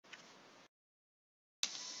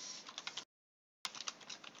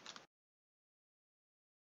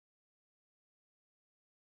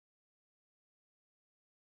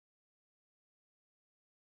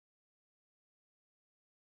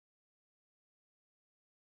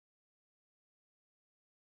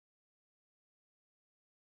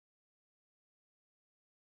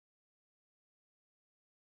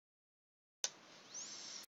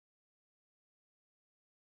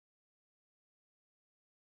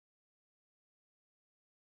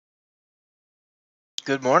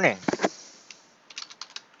Good morning.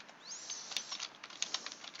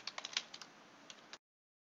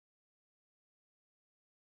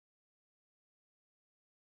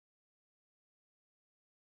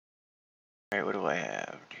 All right, what do I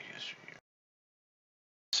have?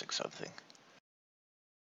 Six something.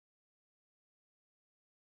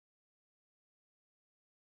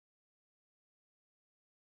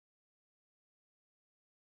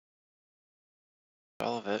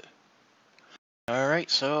 All of it. All right,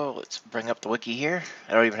 so let's bring up the wiki here.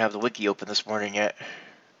 I don't even have the wiki open this morning yet.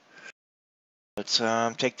 Let's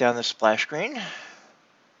take down the splash screen.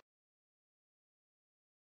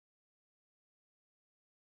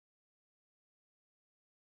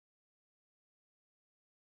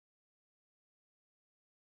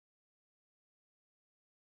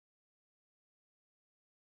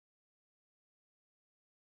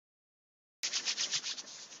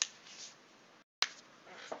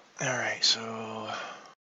 All right, so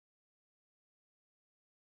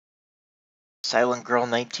Silent Girl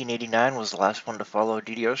 1989 was the last one to follow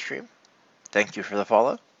DDO stream. Thank you for the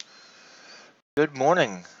follow. Good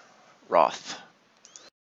morning, Roth.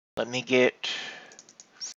 Let me get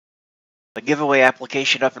the giveaway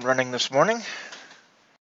application up and running this morning.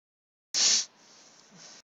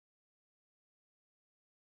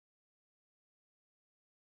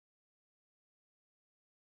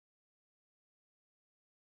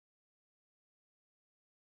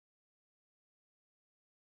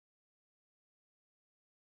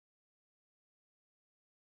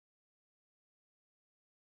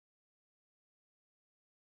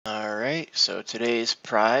 All right, so today's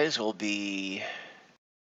prize will be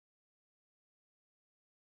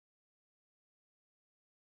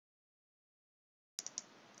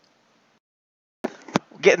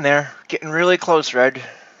getting there, getting really close, Red.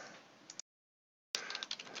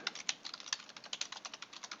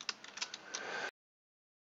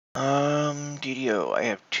 DDO. I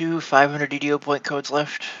have two 500 DDO point codes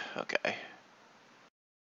left. Okay.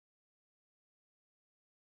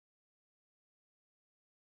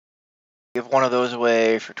 Give one of those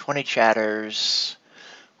away for 20 chatters.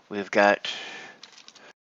 We've got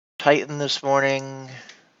Titan this morning.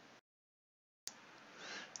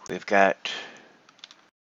 We've got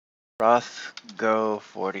Roth Go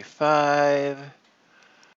 45.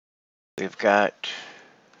 We've got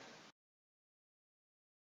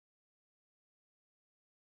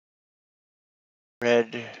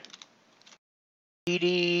Red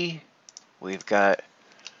PD. We've got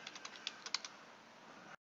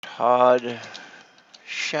Todd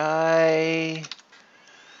Shy.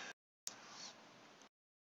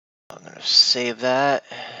 I'm going to save that.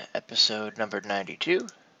 Episode number 92.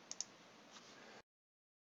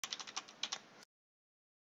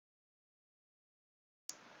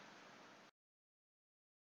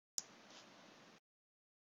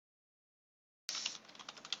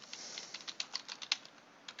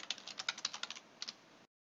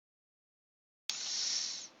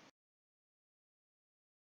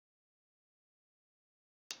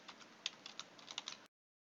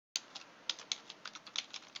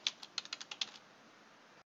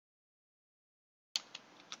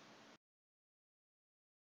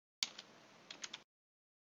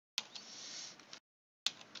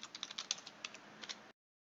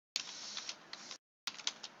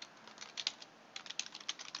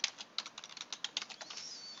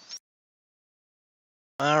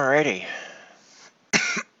 Alrighty.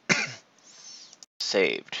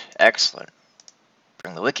 Saved. Excellent.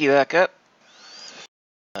 Bring the wiki back up.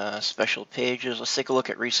 Special pages. Let's take a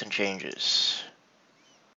look at recent changes.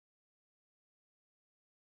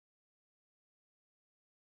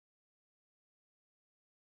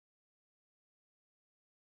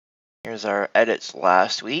 Here's our edits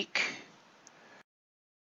last week.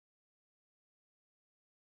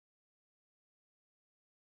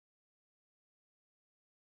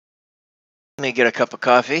 Let me get a cup of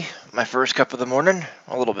coffee. My first cup of the morning.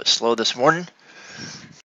 A little bit slow this morning.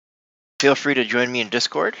 Feel free to join me in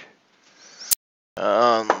Discord.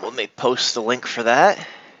 Let me post the link for that.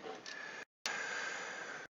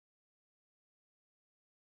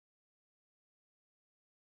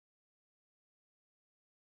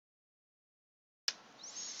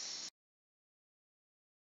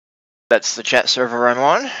 That's the chat server I'm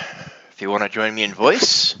on. If you want to join me in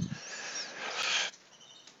voice.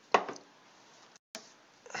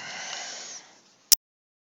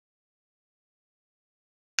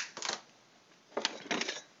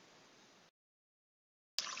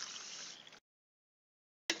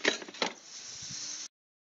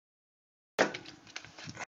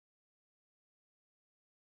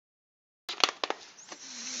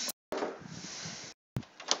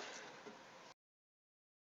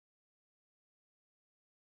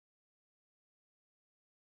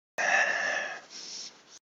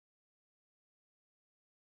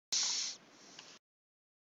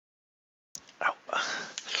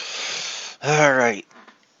 Alright.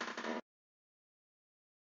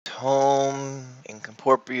 Home,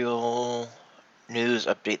 incorporeal, news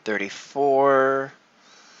update 34.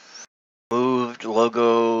 Moved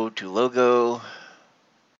logo to logo.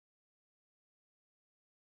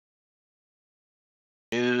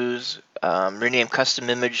 News, rename custom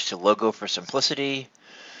image to logo for simplicity.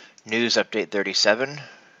 News update 37.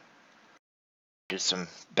 Did some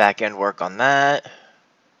back end work on that.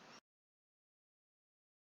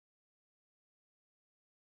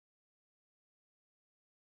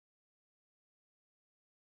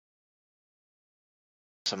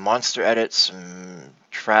 Some monster edits, some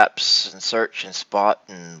traps and search and spot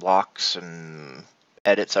and locks and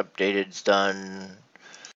edits updated done.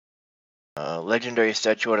 Legendary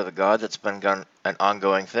statuette of the god, that's been an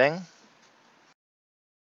ongoing thing.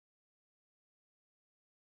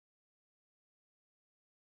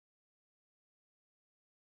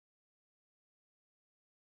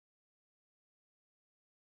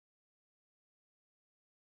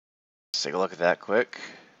 Let's take a look at that quick.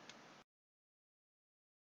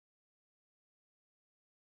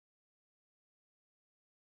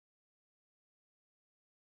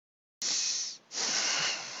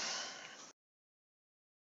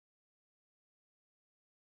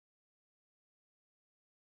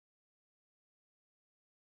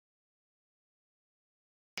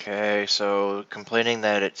 Okay, so complaining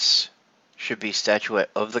that it's should be statuette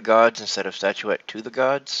of the gods instead of statuette to the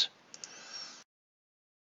gods.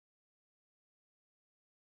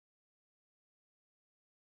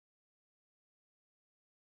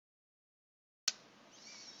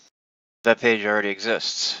 That page already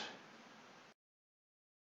exists.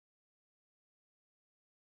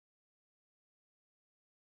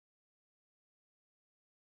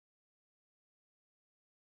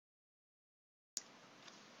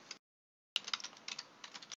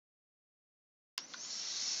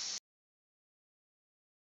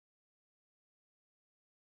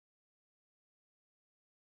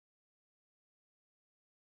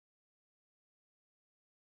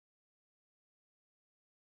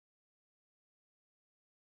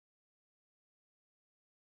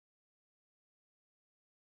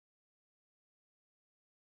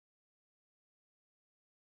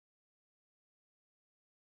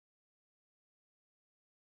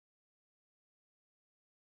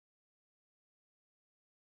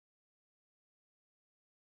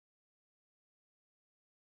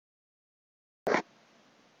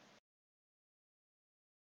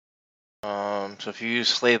 So if you use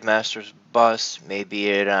Slave Master's bust, maybe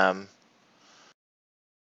it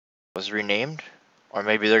was renamed, or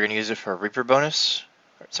maybe they're gonna use it for a Reaper bonus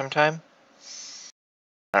sometime.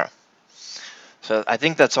 I don't know. So I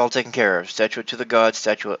think that's all taken care of. Statuette to the gods,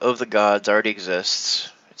 statuette of the gods already exists.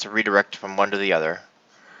 It's a redirect from one to the other.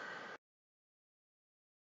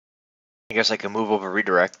 I guess I can move over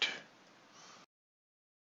redirect.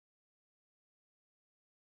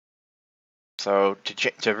 So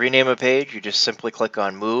to rename a page, you just simply click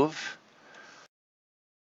on move.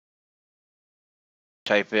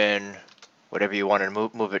 Type in whatever you want to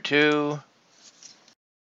move it to.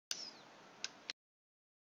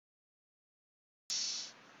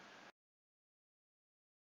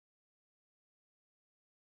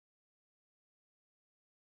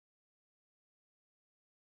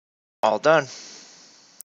 All done.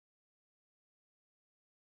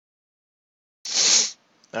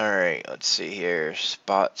 Alright, let's see here.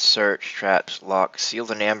 Spot, search, traps, lock,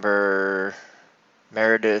 sealed and amber.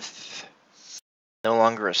 Meredith. No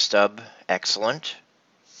longer a stub. Excellent.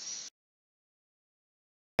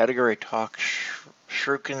 Category talk.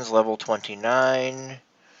 Shurikens level 29.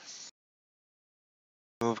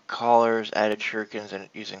 Move collars, added shurikens and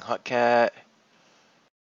using Hotcat.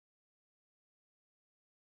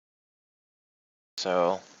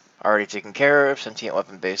 So, already taken care of. Sentient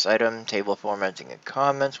weapon based item. Table formatting and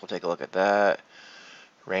comments. We'll take a look at that.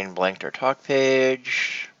 Rain blanked our talk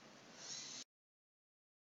page.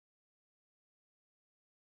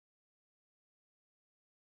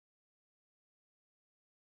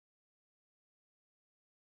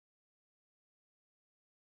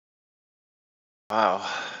 Wow.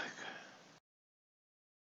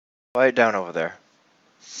 Quiet down over there.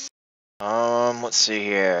 Let's see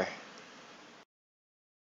here.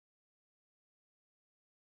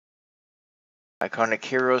 Iconic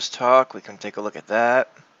Heroes talk, we can take a look at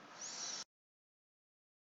that.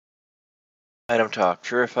 Item talk,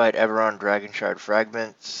 Purified Eberron Dragon Shard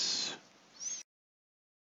Fragments.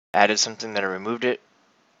 Added something, then I removed it.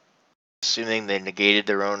 Assuming they negated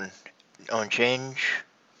their own change.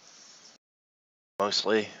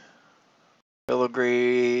 Mostly.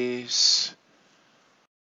 Filigrees.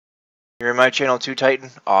 You're in my channel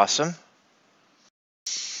 2Titan. Awesome.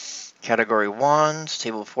 Category 1s,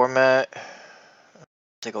 table format.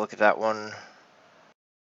 Take a look at that one.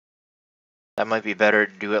 That might be better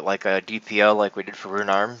to do it like a DPL like we did for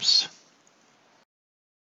Rune Arms.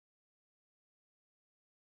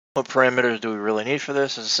 What parameters do we really need for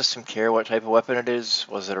this? Does the system care what type of weapon it is?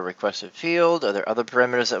 Was it a requested field? Are there other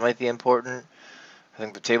parameters that might be important? I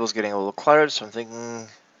think the table's getting a little cluttered, so I'm thinking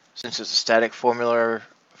since it's a static formula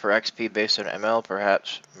for XP based on ML,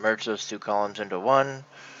 perhaps merge those two columns into one.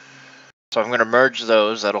 So I'm going to merge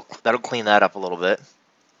those. That'll clean that up a little bit.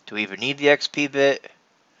 Do we even need the XP bit?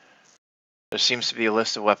 There seems to be a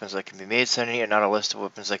list of weapons that can be made sentient, not a list of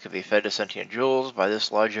weapons that can be fed to sentient jewels. By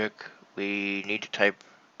this logic, we need to type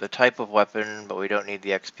the type of weapon, but we don't need the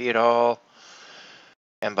XP at all.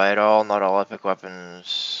 And by it all, not all epic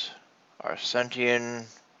weapons are sentient.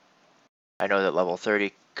 I know that level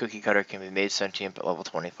 30 cookie cutter can be made sentient, but level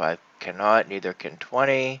 25 cannot, neither can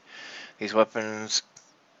 20.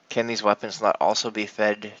 Can these weapons not also be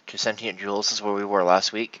fed to sentient jewels? This is where we were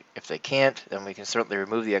last week. If they can't, then we can certainly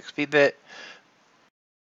remove the XP bit.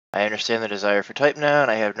 I understand the desire for type now, and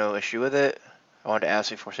I have no issue with it. I want to ask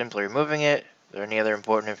before simply removing it. Is there any other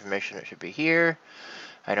important information that should be here?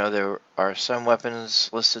 I know there are some weapons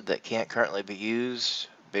listed that can't currently be used.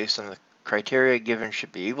 Based on the criteria given,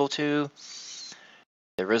 should be able to.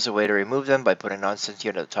 There is a way to remove them by putting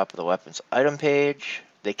non-sentient at the top of the weapon's item page.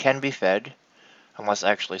 They can be fed, unless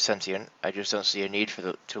actually sentient. I just don't see a need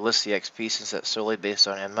to list the XP since that's solely based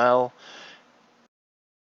on ML.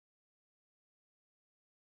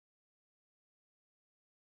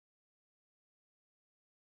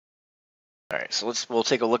 Alright, so we'll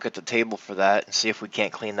take a look at the table for that and see if we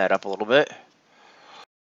can't clean that up a little bit.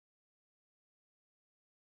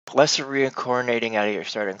 Lesser reincarnating out of your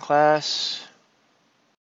starting class.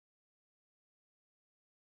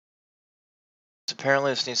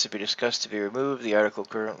 Apparently this needs to be discussed to be removed. The article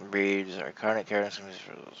currently reads iconic characters.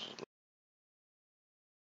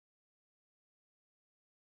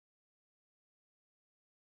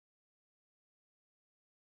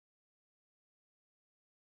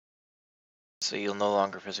 So you'll no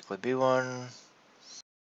longer physically be one.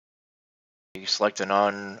 You select a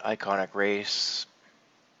non-iconic race.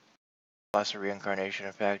 Class of reincarnation.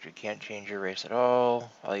 In fact, you can't change your race at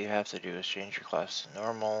all. All you have to do is change your class to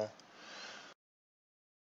normal.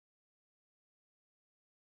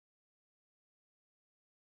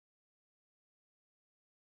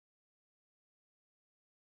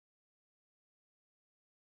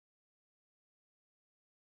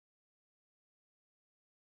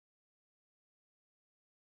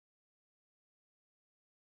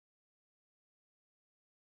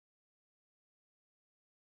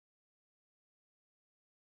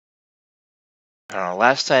 I don't know,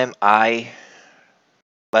 last time I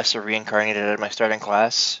lesser reincarnated out of my starting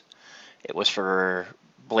class, it was for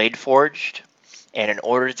Blade Forged, and in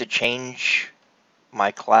order to change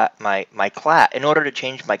my class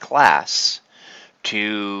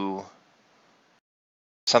to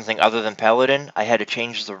something other than Paladin, I had to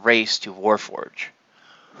change the race to Warforge.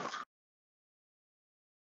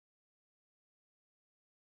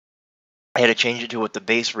 I had to change it to what the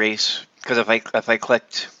base race, because if I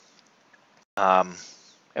clicked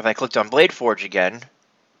on Blade Forge again,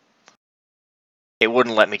 it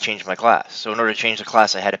wouldn't let me change my class. So in order to change the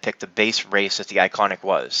class, I had to pick the base race that the iconic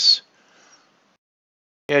was.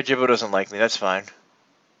 Yeah, Jibbo doesn't like me, that's fine.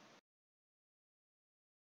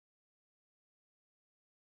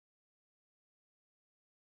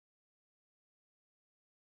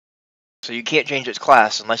 So you can't change its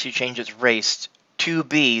class unless you change its race to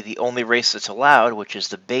be the only race that's allowed, which is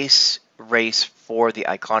the base race for the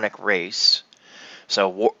iconic race.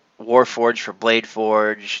 So Warforged for Blade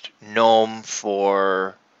Forged, Gnome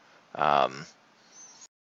for the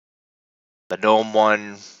Gnome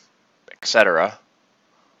one, etc.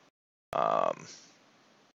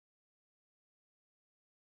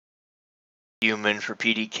 Human for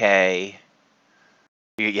PDK.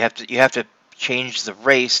 You have to change the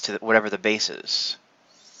race to whatever the base is.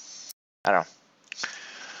 I don't know.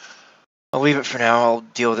 I'll leave it for now. I'll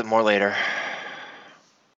deal with it more later.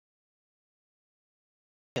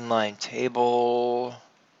 Inline table.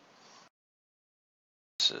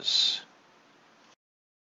 This is.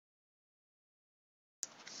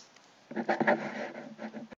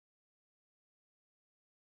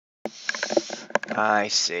 I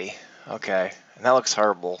see. Okay. And that looks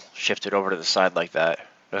horrible. Shifted over to the side like that.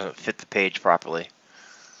 Doesn't fit the page properly.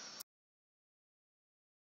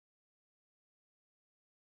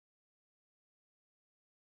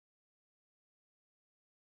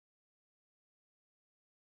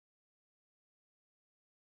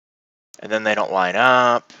 and then they don't line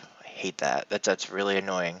up. I hate that. That's really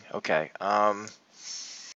annoying. Okay,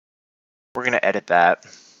 we're gonna edit that.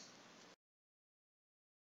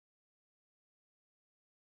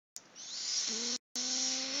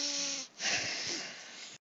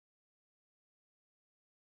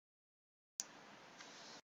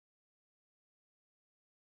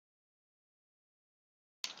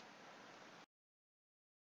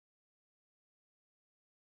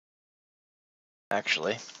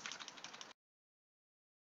 Actually,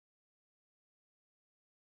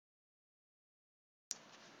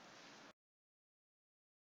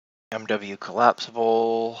 MW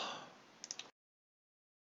collapsible,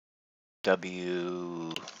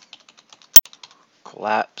 W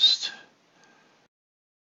collapsed,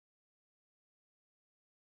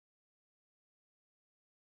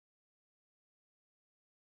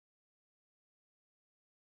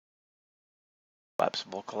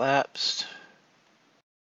 collapsible collapsed.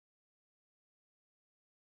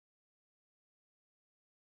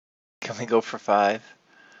 Can we go for 5?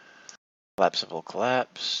 Collapsible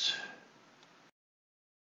collapsed.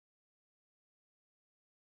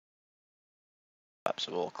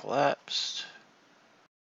 Collapsible collapsed.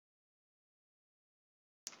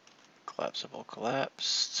 Collapsible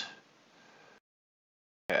collapsed.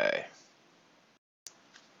 Okay.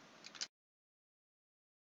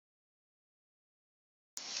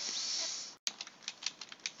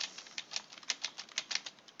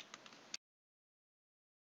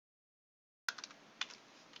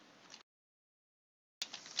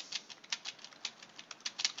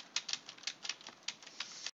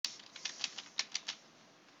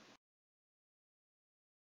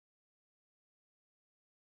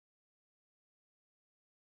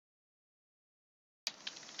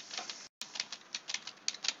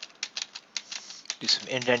 Do some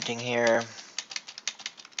indenting here.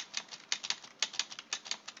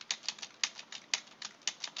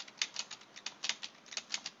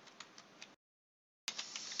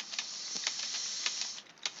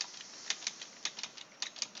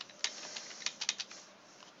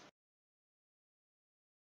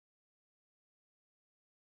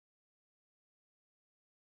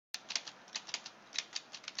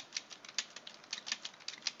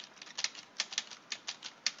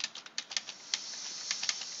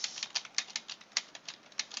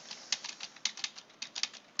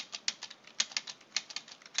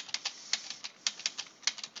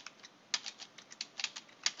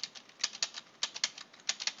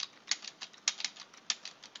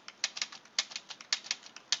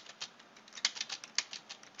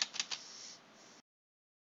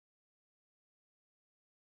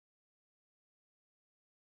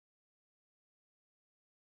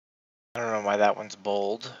 I don't know why that one's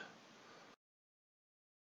bold.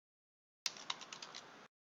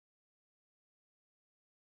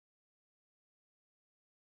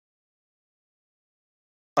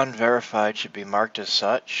 Unverified should be marked as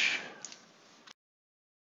such.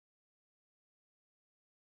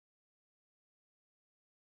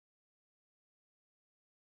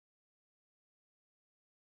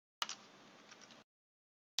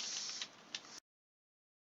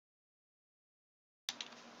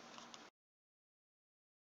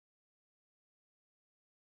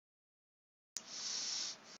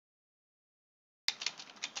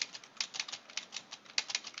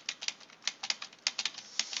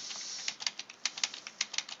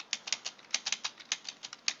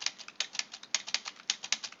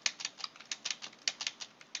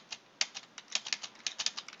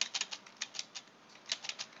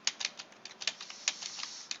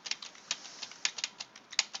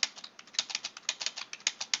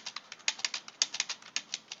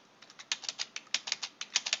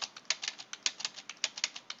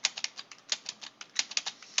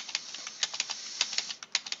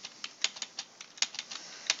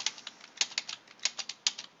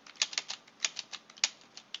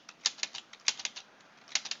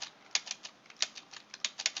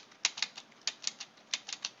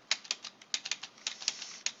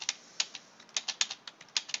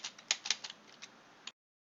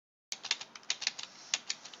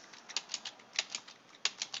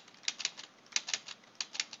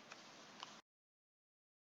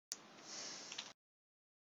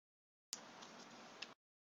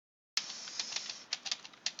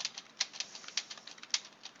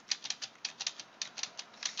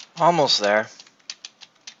 Almost there.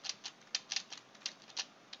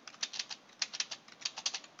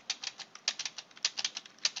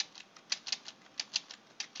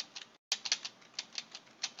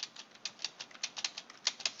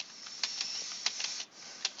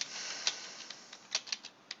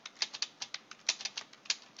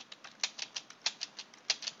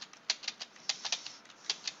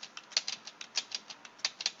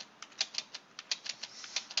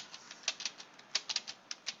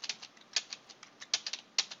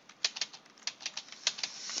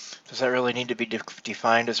 that really need to be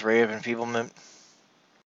defined as ray of enfeeblement?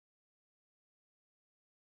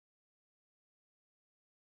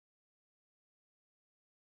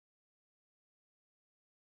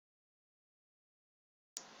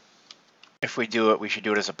 If we do it, we should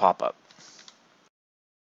do it as a pop-up.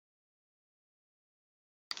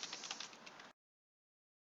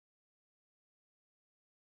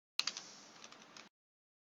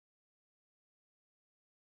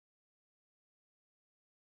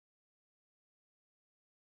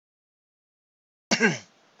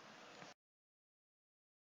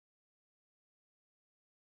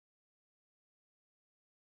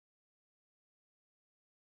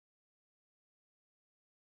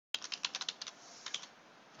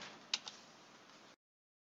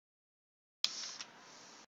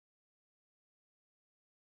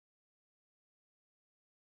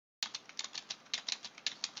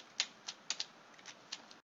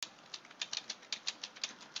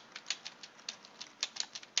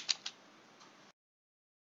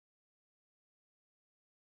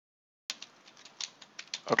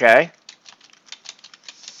 Okay.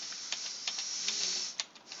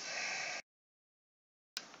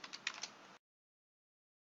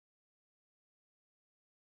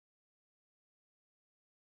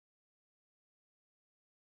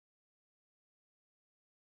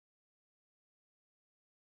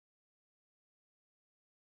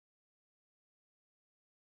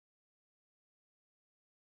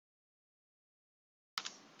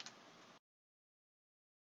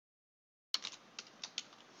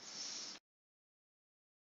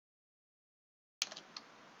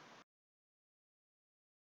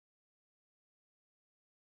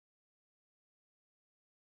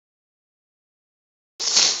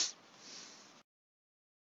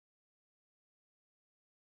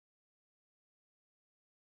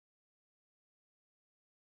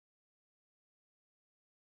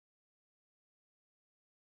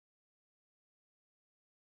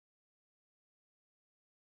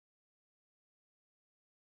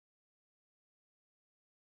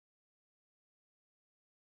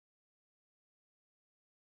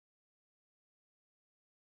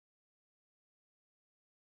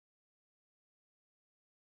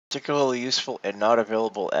 Particularly useful and not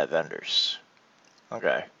available at vendors.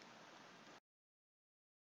 Okay.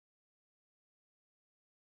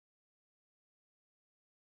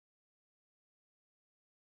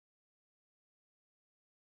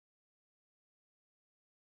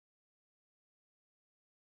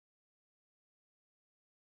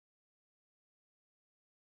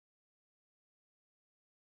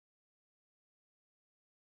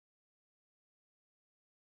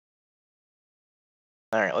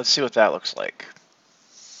 All right, let's see what that looks like.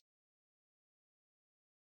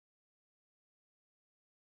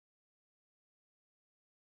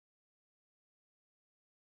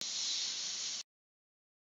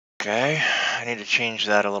 Okay, I need to change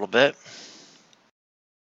that a little bit.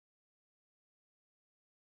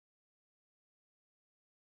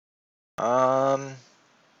 Um,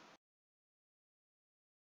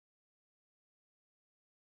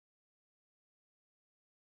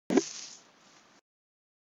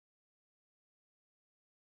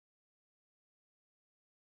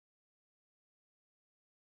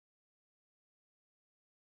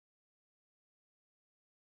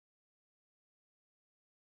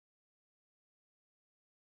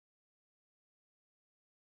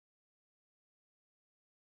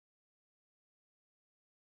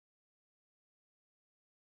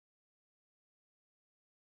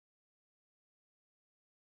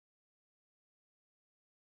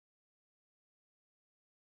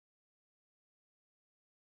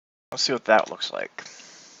 'Let's see what that looks like.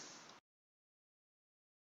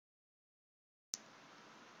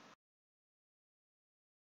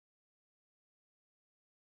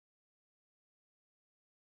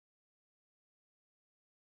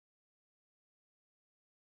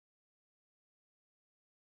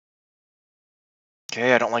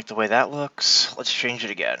 Okay, I don't like the way that looks. Let's change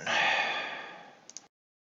it again.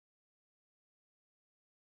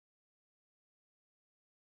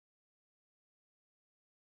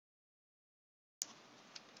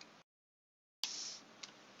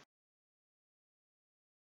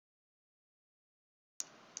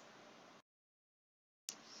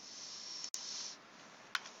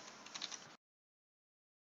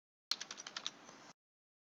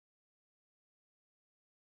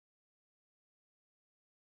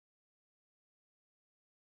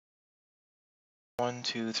 One,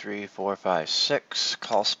 two, three, four, five, 6.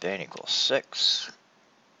 Call span equals 6.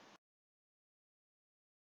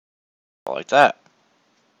 Like that.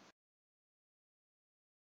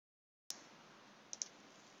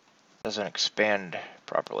 Doesn't expand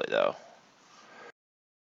properly, though.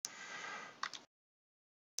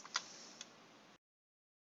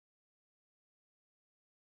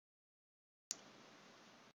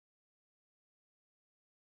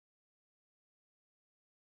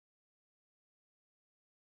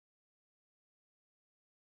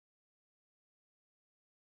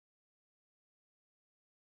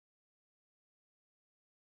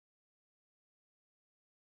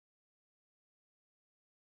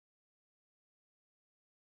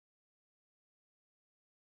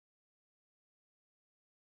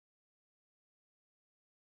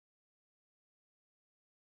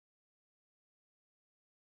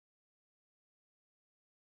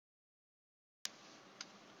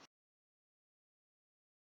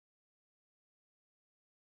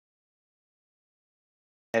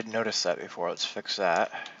 I had noticed that before. Let's fix that.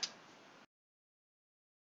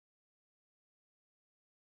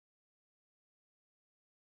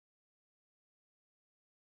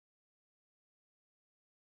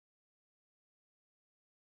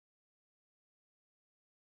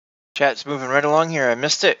 Chat's moving right along here. I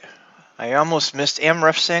missed it. I almost missed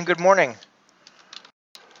Amref saying good morning.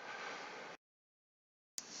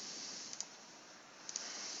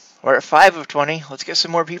 We're at 5 of 20. Let's get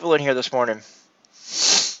some more people in here this morning.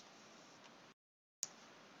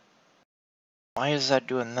 Why is that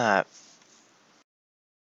doing that?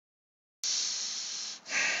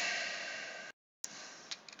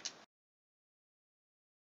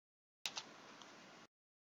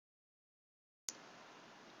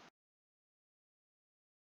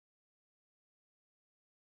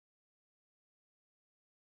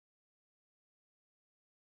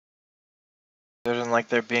 Doesn't like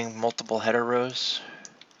there being multiple header rows.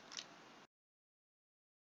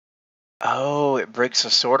 Oh, it breaks a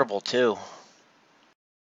sortable too.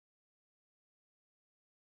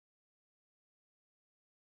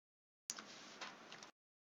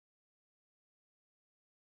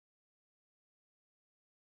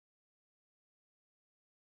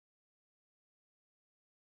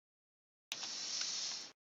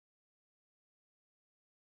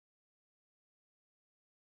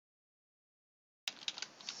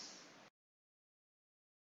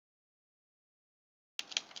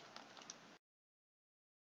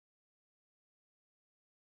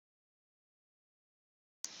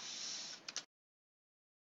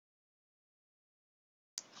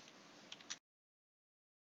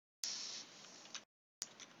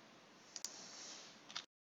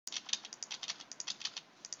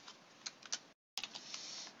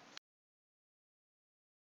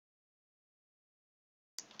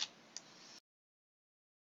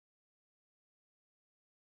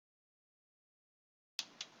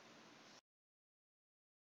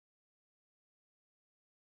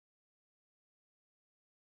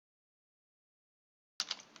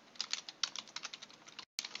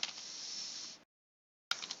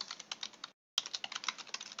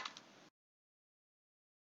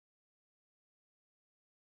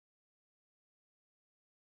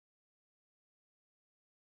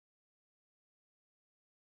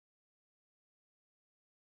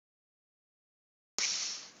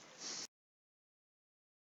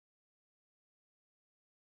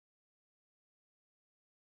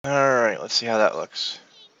 Alright, let's see how that looks.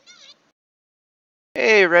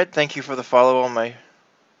 Hey Red, thank you for the follow on my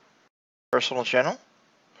personal channel.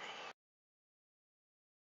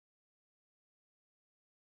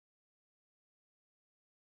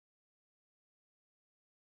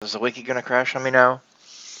 Is the wiki gonna crash on me now?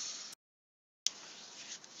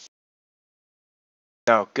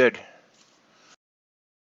 No, good.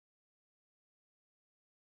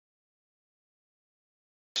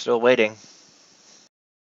 Still waiting.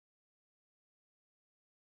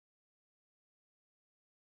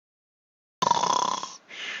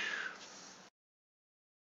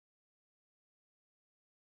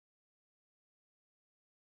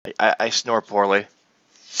 I snore poorly.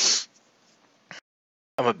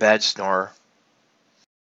 I'm a bad snorer.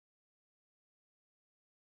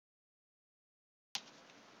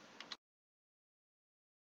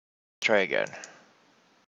 Try again.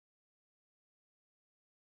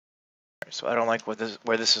 So I don't like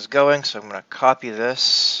where this is going, so I'm going to copy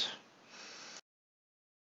this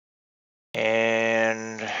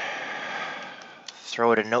and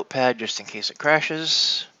throw it in Notepad just in case it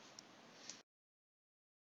crashes.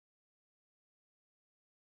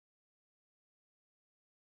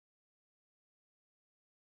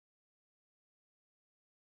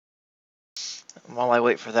 And while I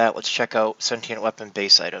wait for that, let's check out sentient weapon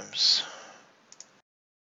base items.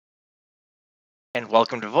 And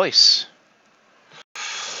welcome to voice.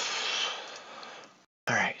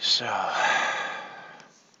 Alright, so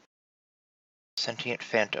Sentient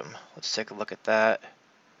Phantom. Let's take a look at that.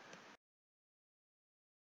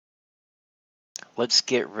 Let's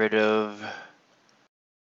get rid of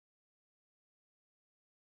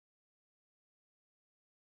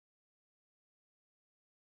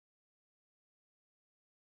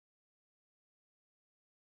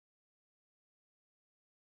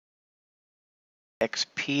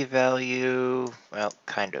XP value. Well,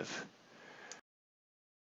 kind of.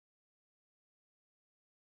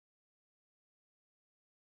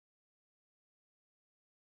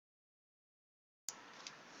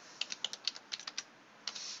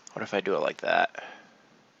 What if I do it like that?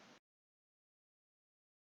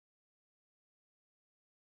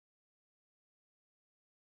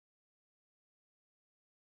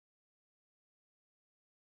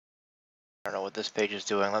 I don't know what this page is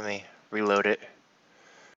doing. Let me reload it.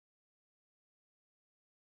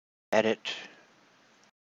 Edit.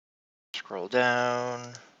 Scroll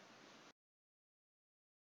down.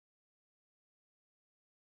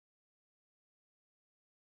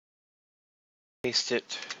 Paste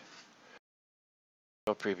it.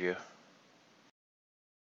 Go preview.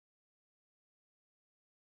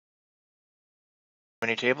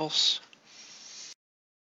 Many tables?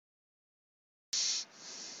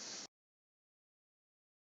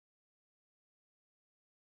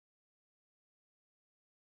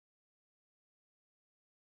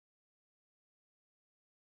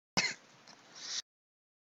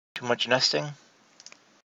 Too much nesting?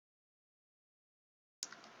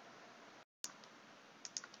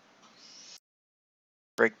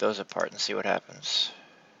 Break those apart and see what happens.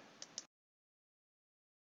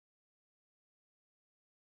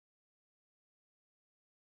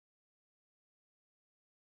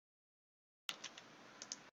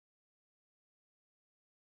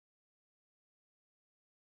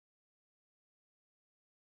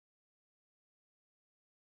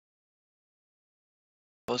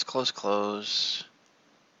 Close, close, close.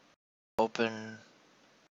 Open,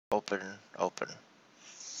 open, open.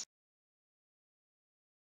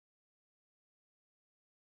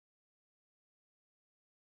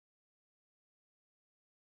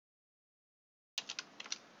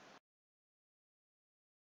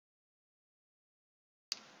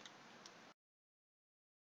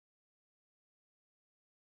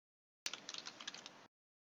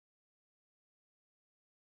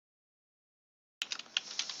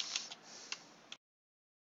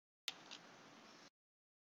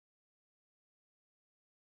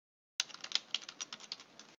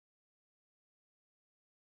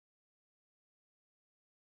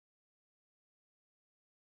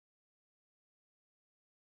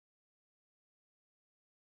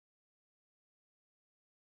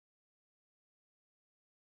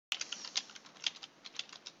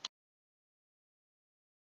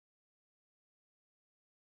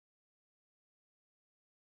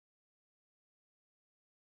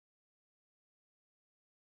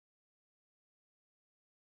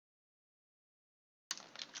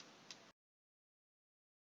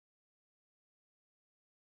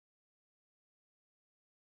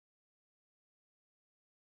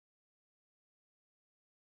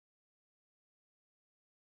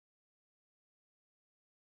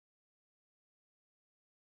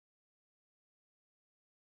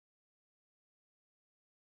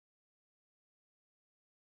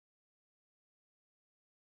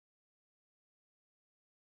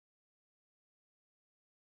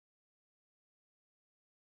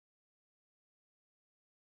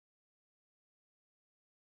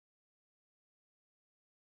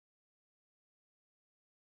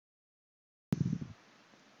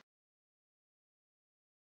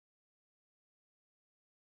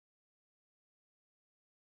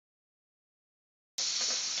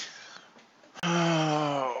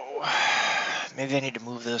 Oh, maybe I need to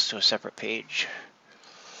move this to a separate page.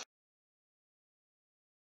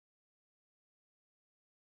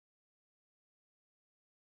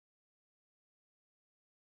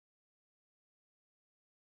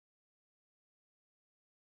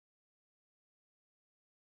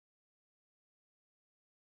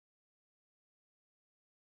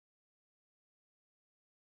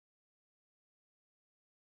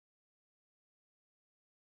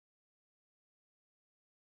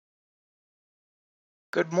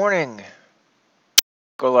 Good morning.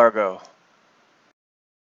 Go Largo.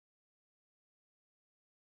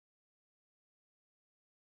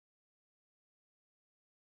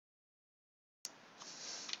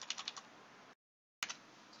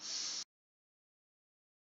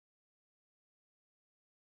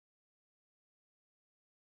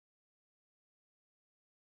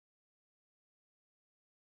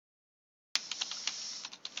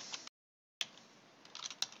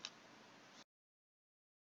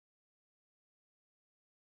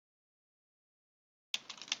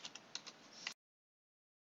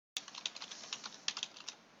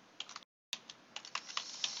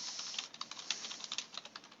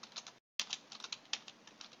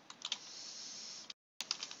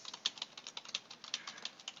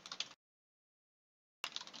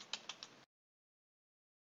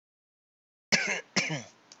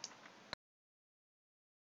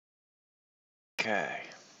 Okay.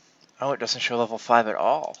 Oh, it doesn't show level 5 at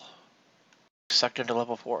all. Sucked into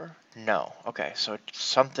level 4? No. Okay, so it's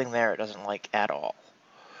something there it doesn't like at all.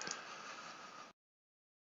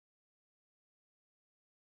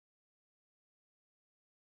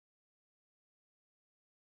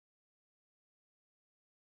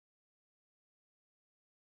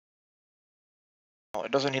 Oh,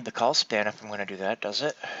 it doesn't need the call span if I'm going to do that, does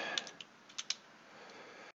it?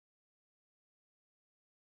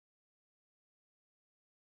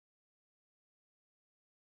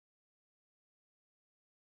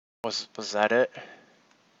 Was that it?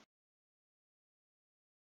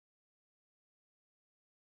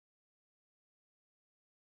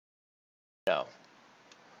 No.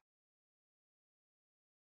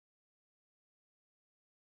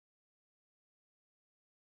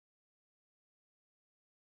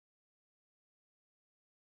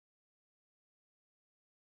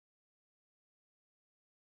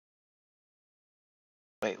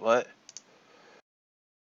 Wait, what?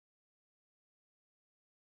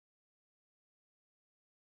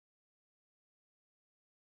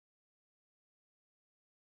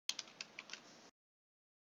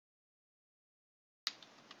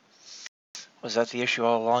 Was that the issue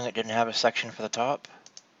all along? It didn't have a section for the top?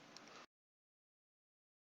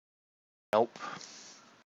 Nope.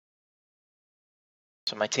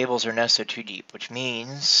 So my tables are nested too deep, which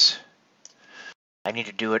means I need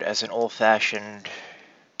to do it as an old-fashioned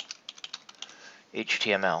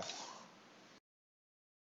HTML.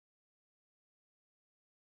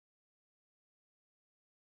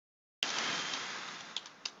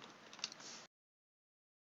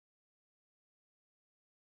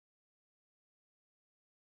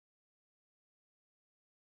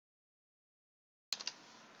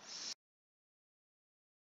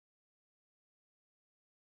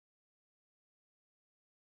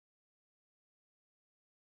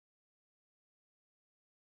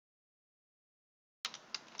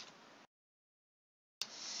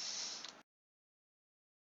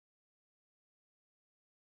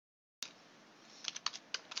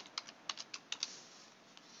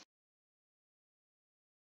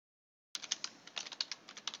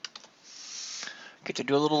 Get to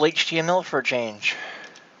do a little HTML for a change.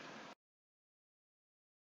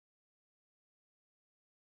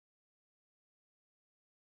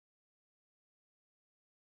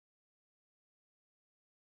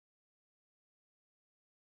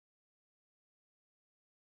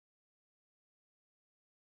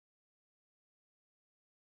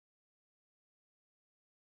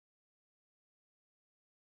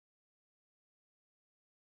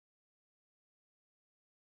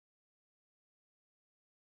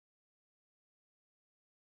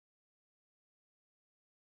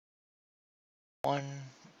 One,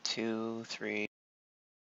 two, three,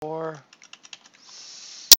 four.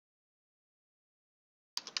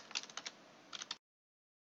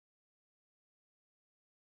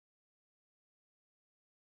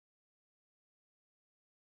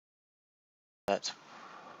 That's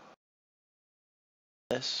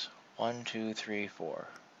this. 1, 2, 3, 4.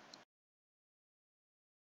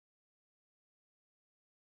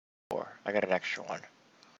 4. I got an extra one.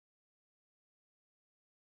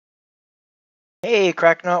 Hey,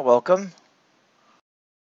 Cracknot, welcome.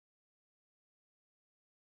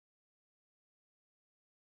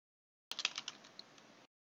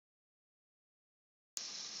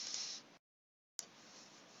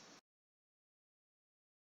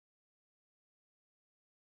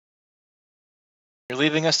 You're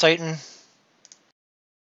leaving us, Titan?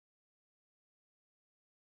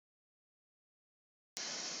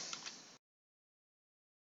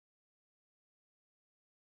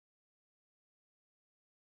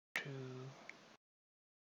 Two.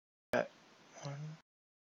 Got one.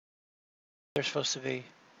 They're supposed to be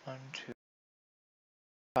 1, 2,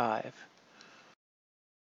 5.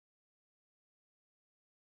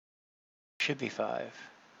 Should be 5.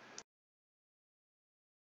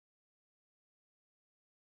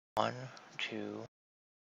 1, 2,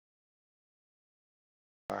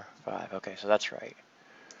 4, 5. Okay, so that's right.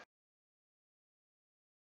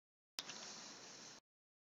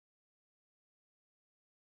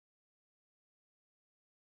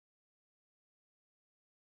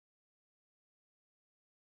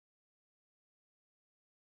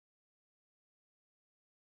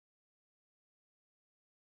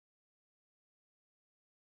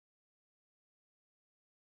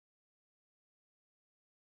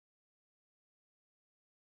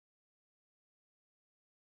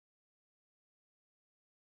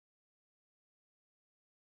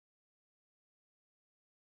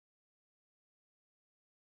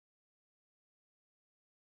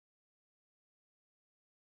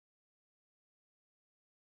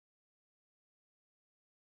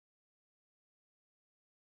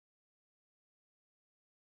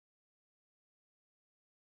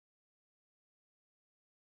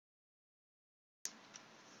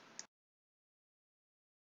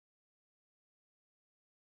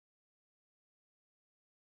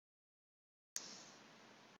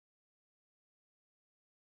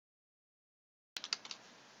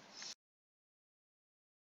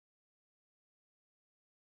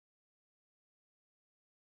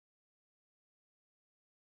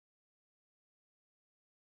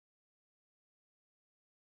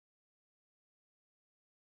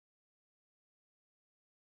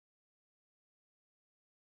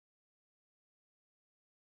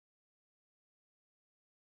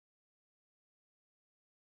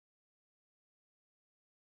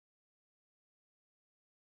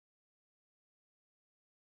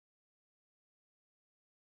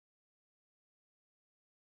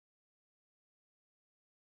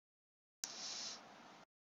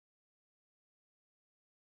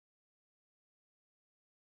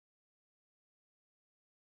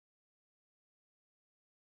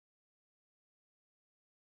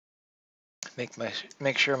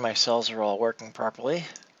 Make sure my cells are all working properly.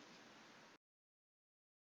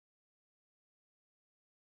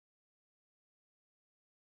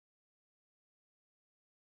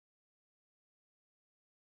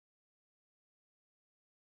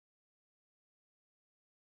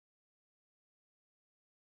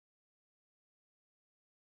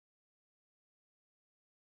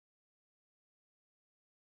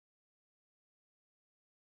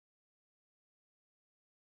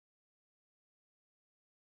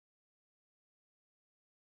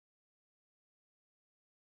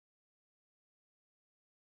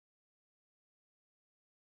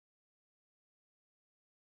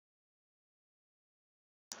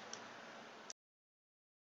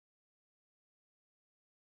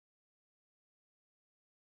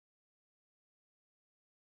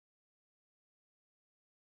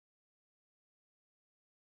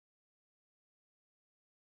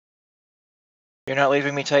 You're not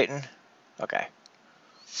leaving me, Titan? Okay.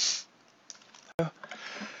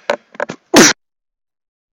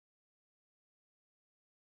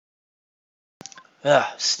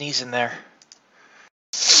 Sneeze in there.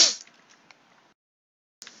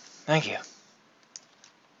 Thank you.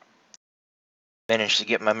 Managed to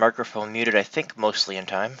get my microphone muted, I think, mostly in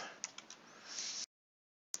time.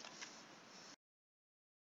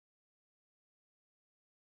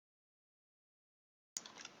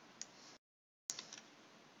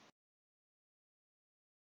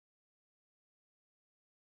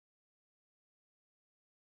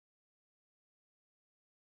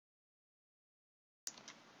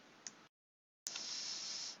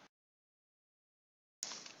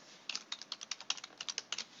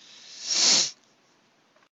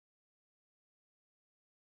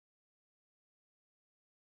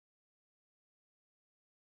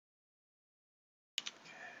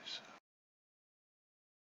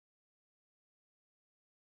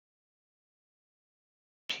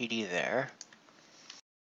 TD there.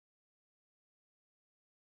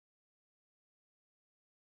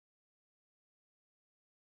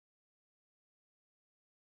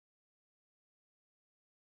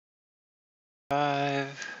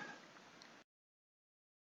 Five.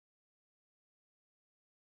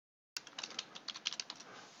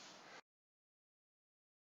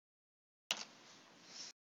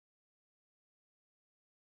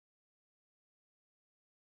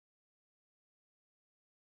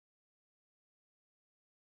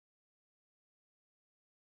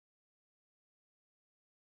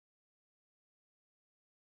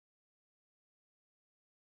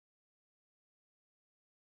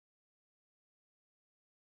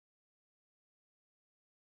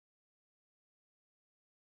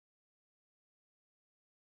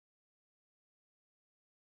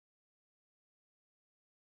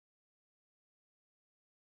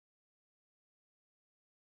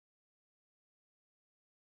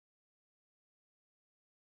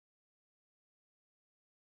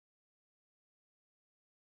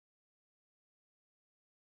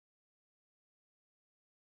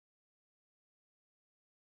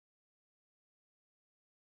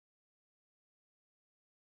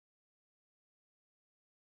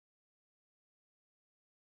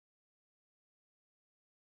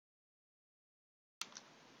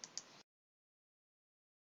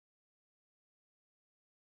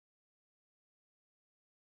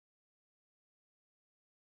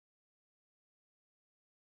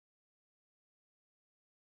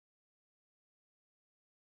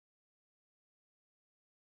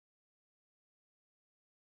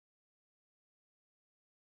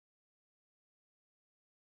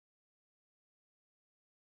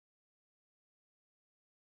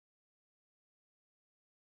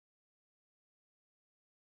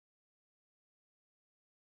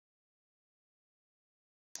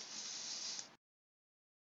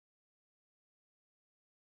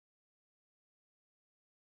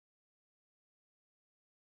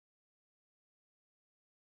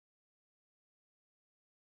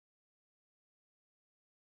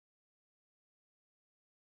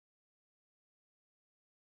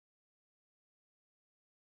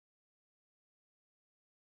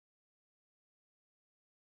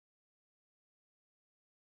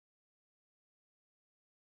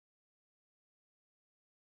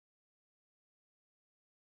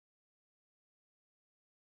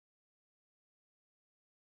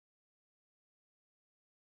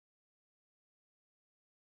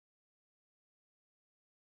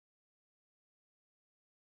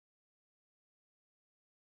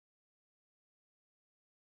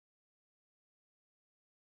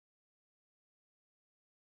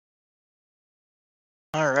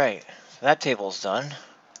 Alright, that table's done.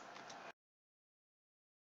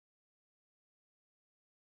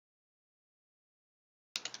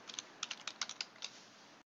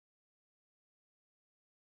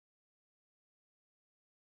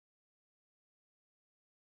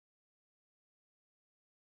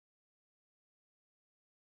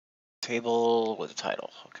 Table with a title,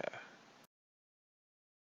 okay.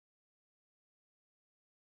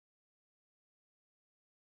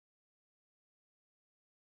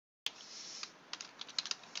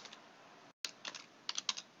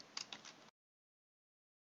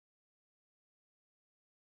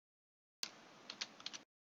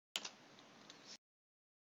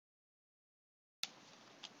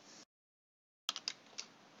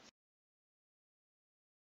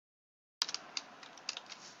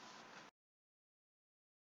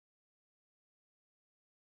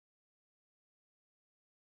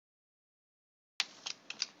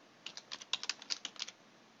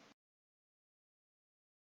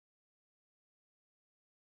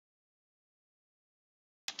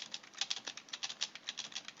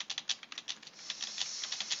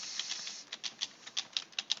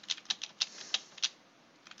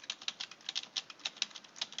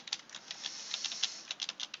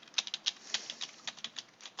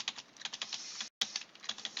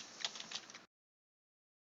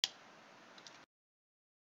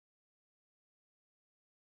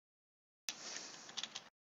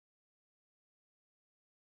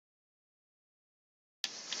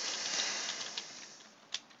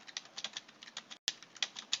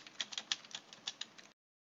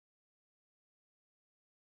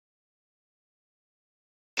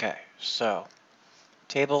 Okay, so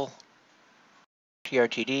table,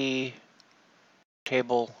 TRTD,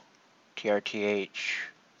 table, TRTH,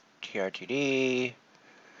 TRTD,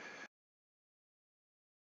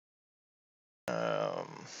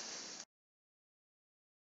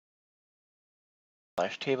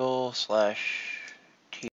 slash table slash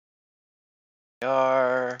TR,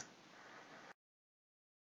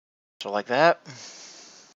 so like that.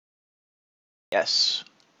 Yes.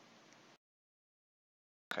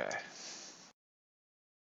 Okay.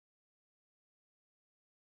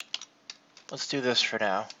 Let's do this for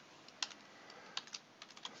now.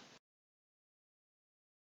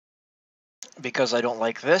 Because I don't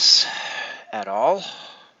like this at all.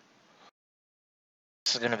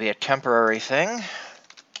 This is going to be a temporary thing.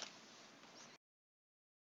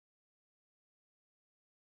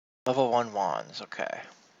 Level 1 wands, okay.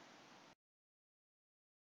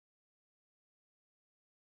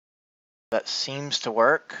 That seems to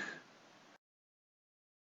work.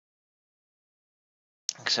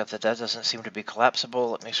 Except that doesn't seem to be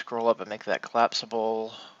collapsible. Let me scroll up and make that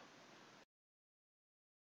collapsible.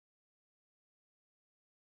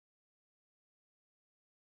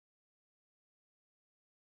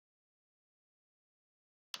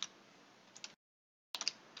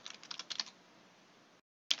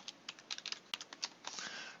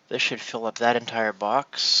 This should fill up that entire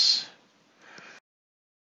box.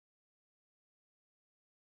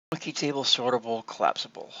 Wiki table sortable,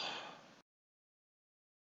 collapsible.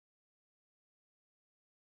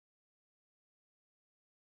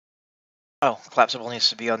 Oh, collapsible needs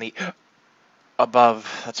to be on the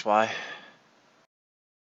above, that's why.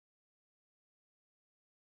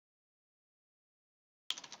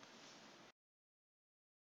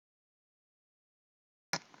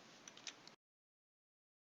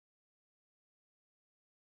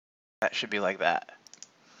 That should be like that.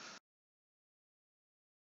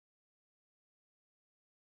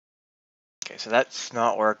 Okay, so that's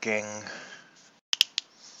not working.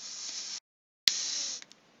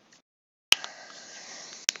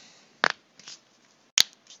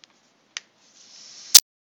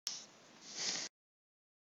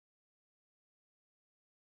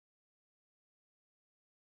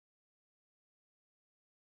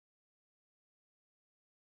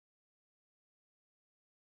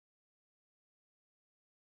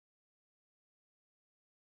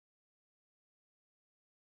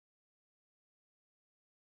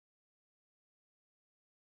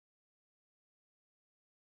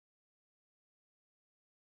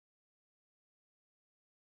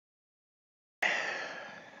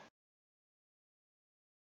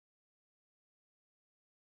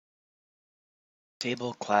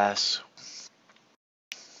 Table class,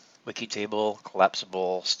 wiki table,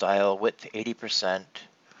 collapsible, style, width 80%,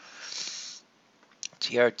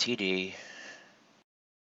 TRTD,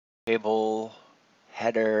 table,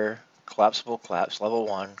 header, collapsible collapse, level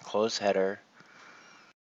 1, close header.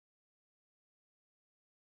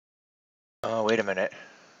 Oh, wait a minute.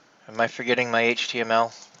 Am I forgetting my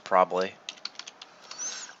HTML? Probably.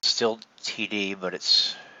 Still TD, but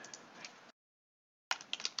it's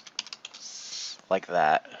like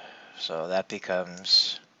that. So that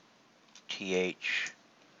becomes TH,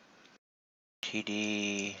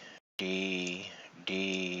 TD, D,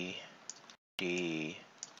 D, D,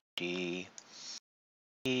 D,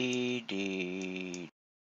 D, D,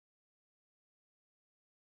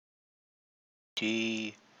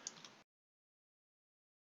 D.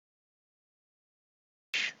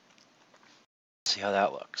 See how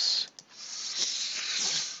that looks.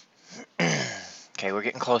 Okay, we're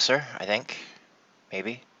getting closer, I think.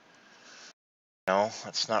 Maybe. No,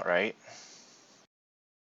 that's not right.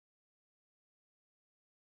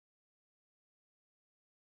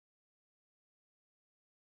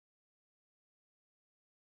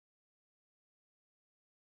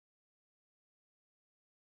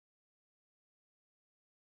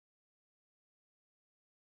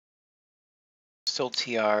 Still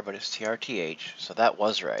TR, but it's TRTH, so that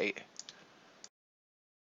was right.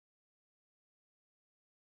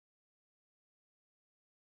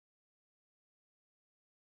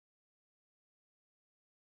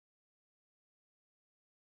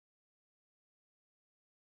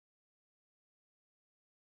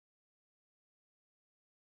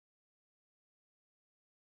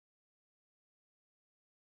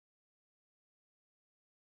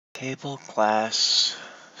 Table, class,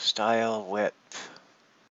 style, width.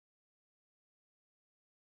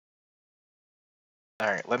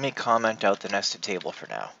 Alright, let me comment out the nested table for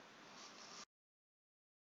now.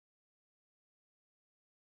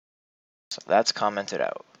 So that's commented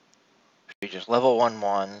out. We just level 1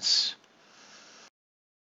 ones.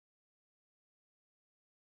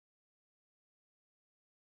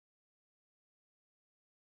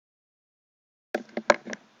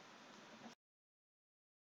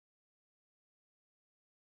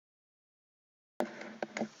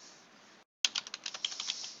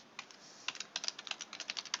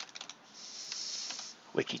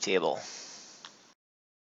 Wiki table.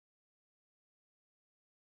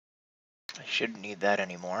 I shouldn't need that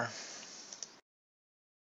anymore.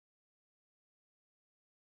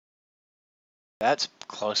 That's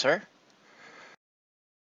closer.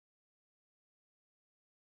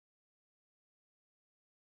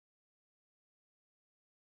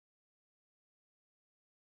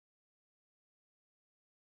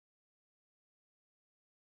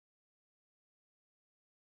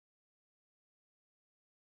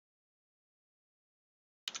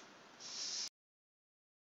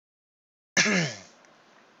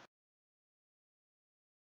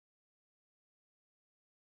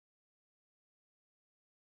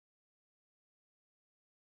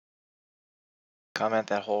 Comment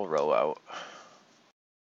that whole row out.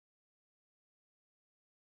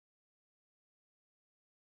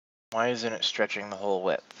 Why isn't it stretching the whole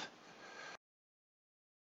width?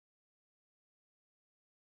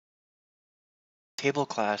 Table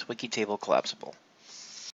class, wiki table collapsible.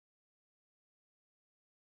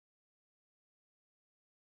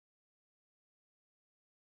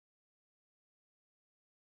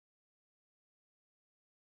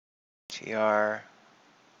 TR,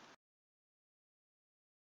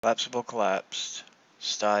 collapsible collapsed,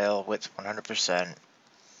 style, width 100%.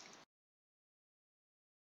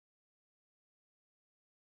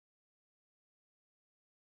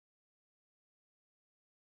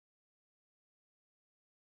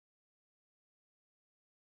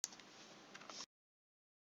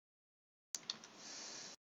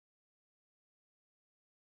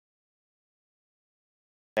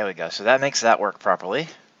 There we go, so that makes that work properly.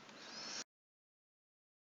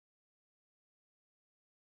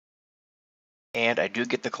 And I do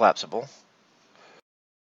get the collapsible.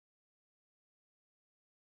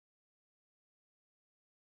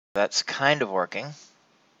 That's kind of working.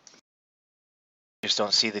 Just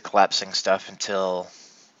don't see the collapsing stuff until...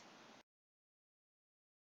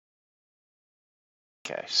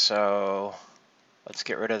 Okay, so let's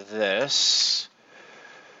get rid of this.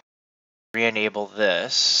 Re-enable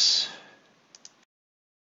this.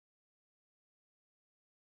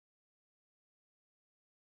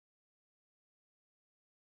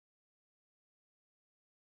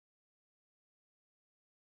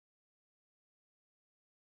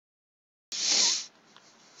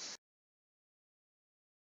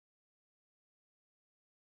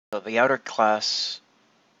 So the outer class...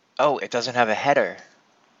 Oh, it doesn't have a header.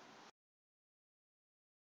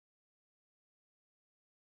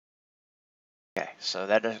 Okay, so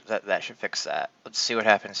that should fix that. Let's see what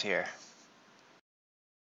happens here.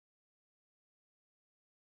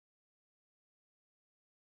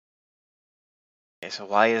 Okay, so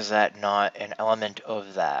why is that not an element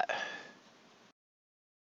of that?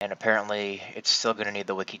 And apparently it's still going to need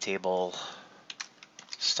the wiki table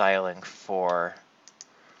styling for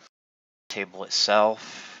the table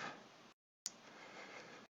itself.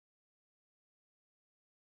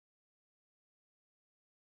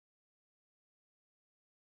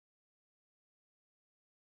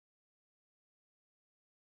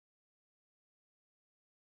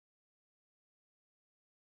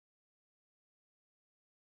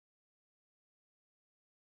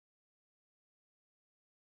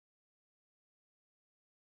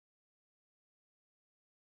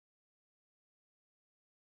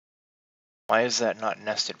 Why is that not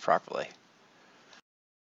nested properly?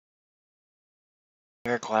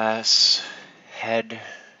 Air glass, head,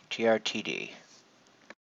 TRTD.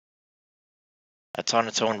 That's on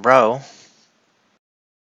its own row.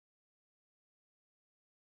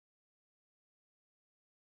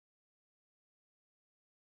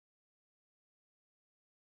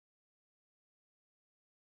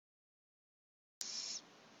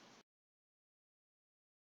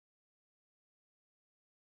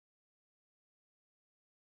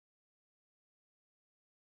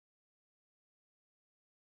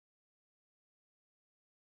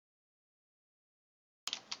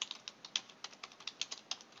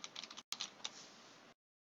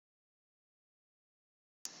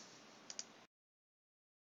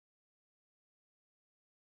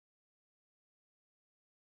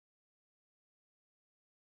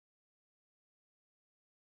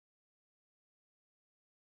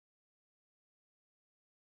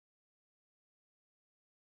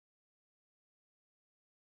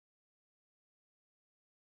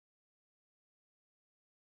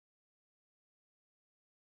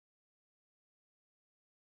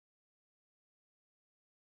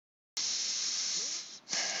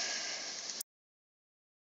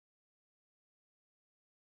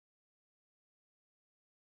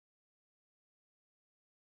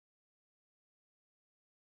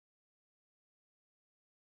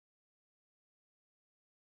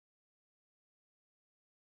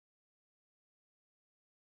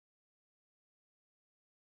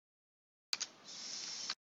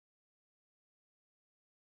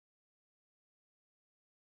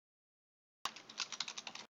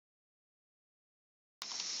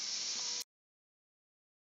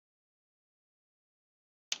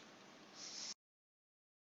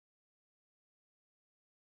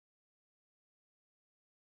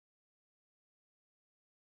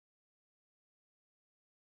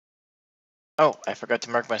 Oh, I forgot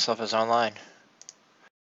to mark myself as online.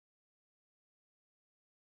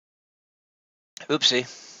 Oopsie.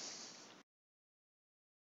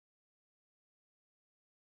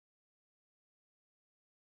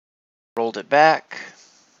 Rolled it back.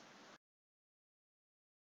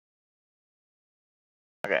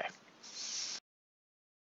 Okay.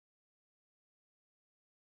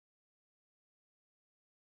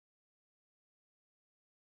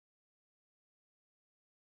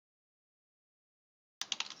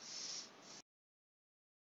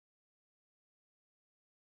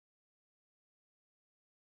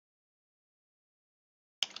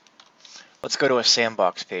 Let's go to a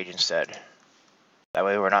sandbox page instead. That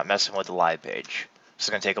way we're not messing with the live page. This is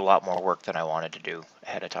going to take a lot more work than I wanted to do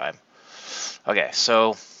ahead of time. Okay,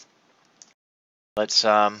 so let's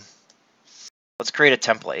create a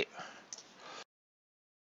template.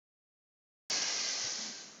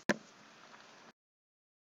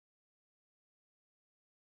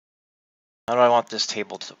 How do I want this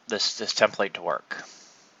table to, this template to work?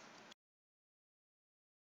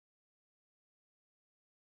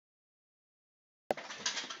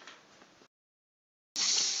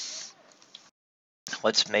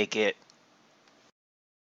 Let's make it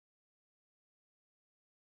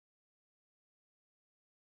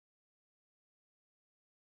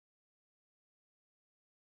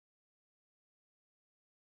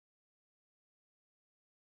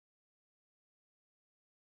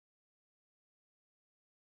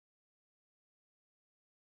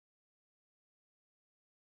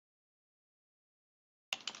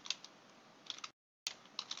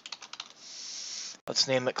let's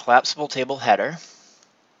name it collapsible table header.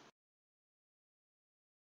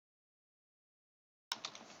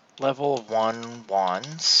 Level 1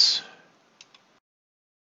 wands.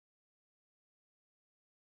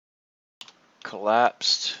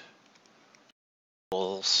 Collapsed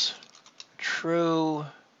equals true.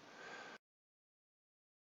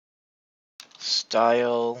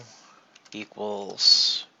 Style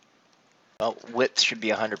equals, well, width should be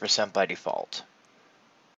 100% by default.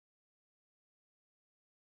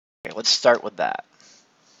 Okay, let's start with that.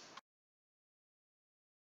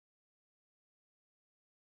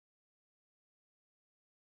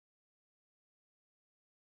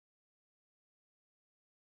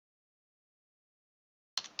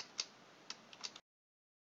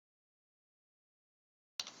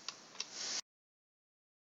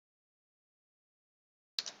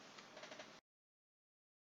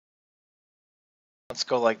 Let's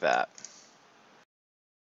go like that.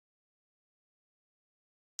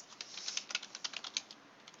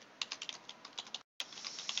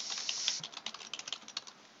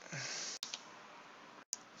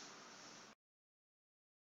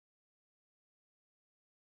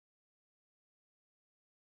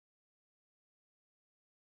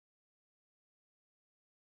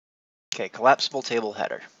 Okay, collapsible table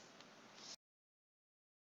header.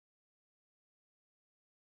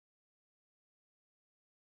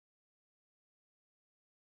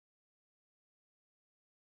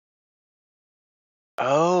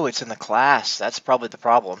 Oh, it's in the class. That's probably the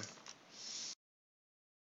problem.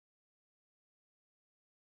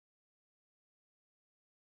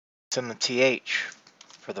 It's in the TH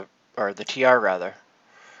for the, or the TR rather.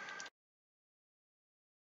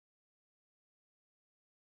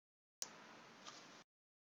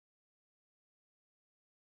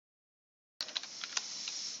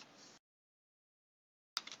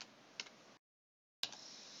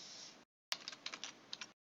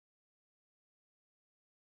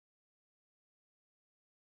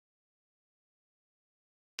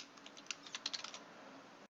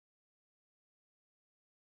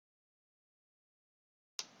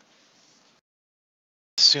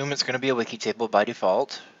 Assume it's going to be a wiki table by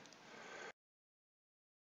default.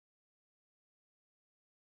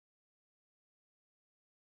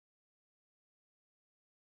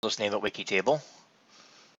 Let's name it wiki table.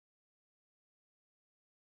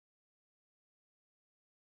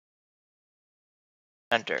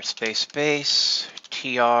 Enter, space, space,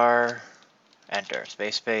 tr, enter,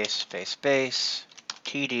 space, space, space, space,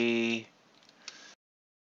 td,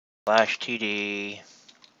 slash td,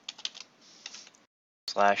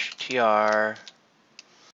 slash tr,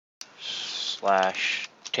 slash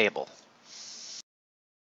table.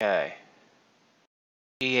 Okay.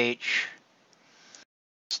 th,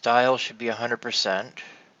 style should be 100%.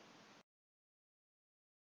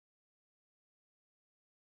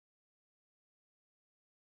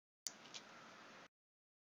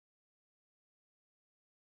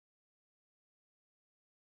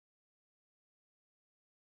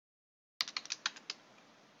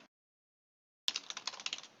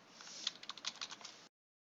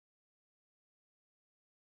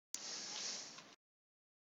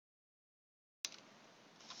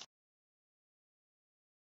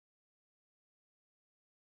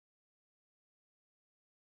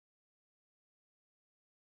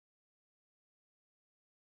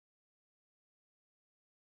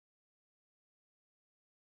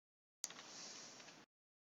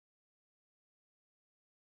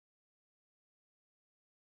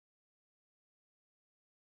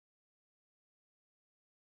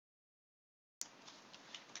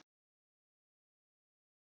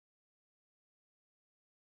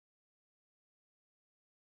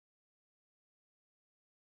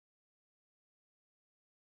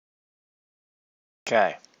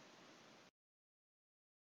 Okay.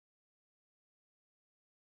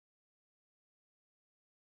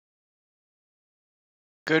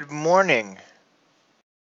 Good morning.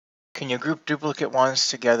 Can you group duplicate ones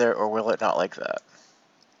together or will it not like that?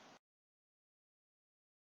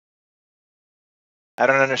 I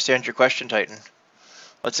don't understand your question, Titan.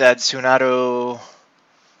 Let's add Sunado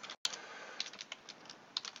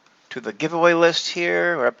to the giveaway list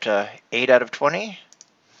here. We're up to 8 out of 20.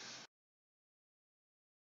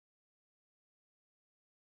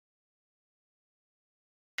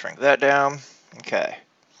 Shrink that down. Okay.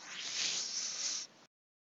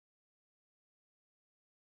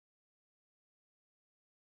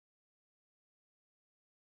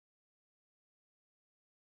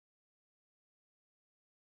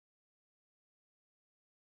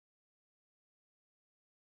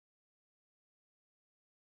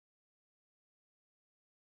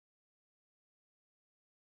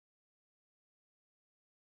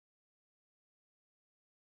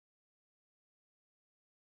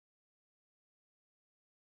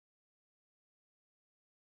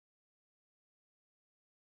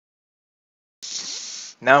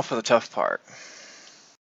 Now for the tough part.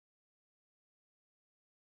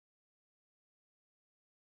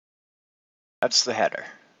 That's the header.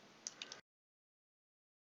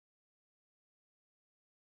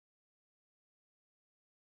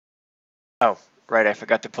 Oh, right, I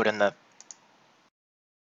forgot to put in the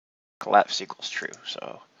collapse equals true,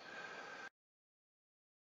 so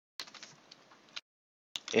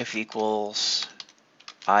if equals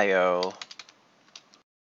IO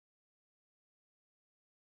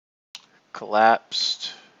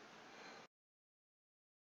collapsed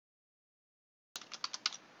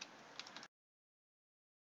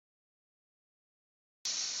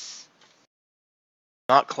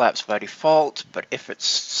not collapsed by default, but if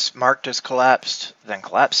it's marked as collapsed, then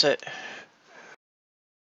collapse it.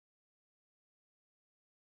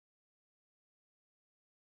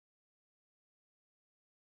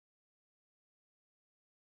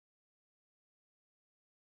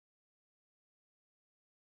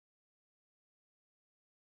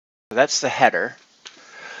 So that's the header.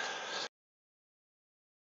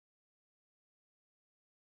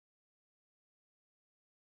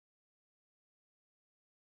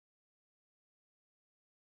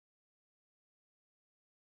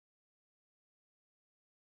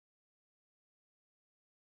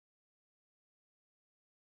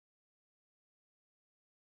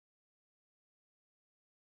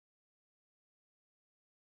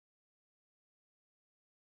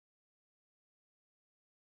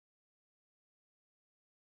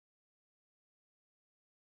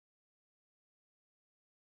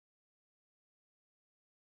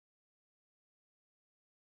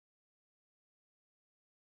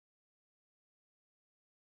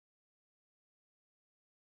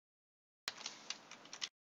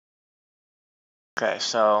 Okay,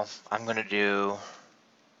 so I'm going to do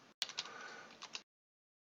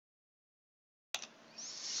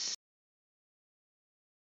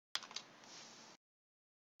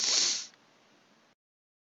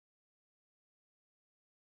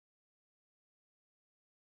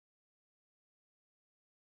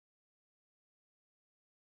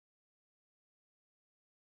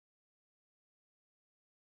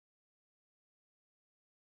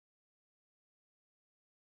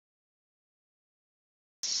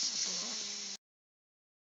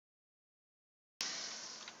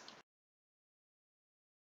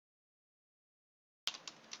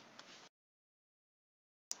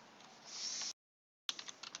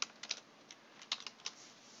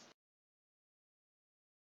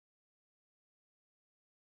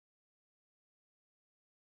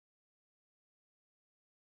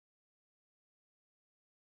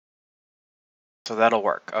so that'll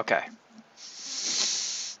work. Okay.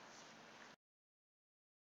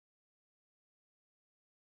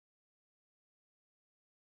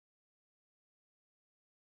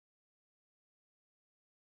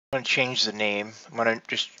 I'm going to change the name. I'm going to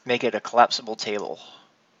just make it a collapsible table.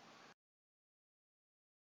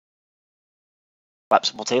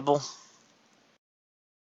 Collapsible table.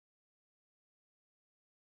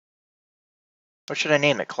 What should I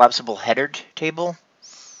name it? Collapsible headered table?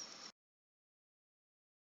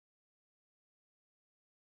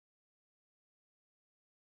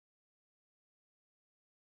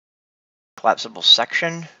 Collapsible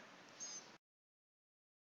section?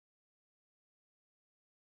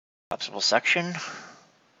 Collapsible section?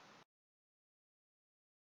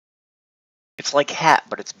 It's like hat,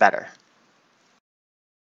 but it's better.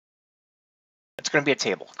 It's going to be a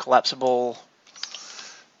table. Collapsible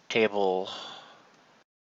table.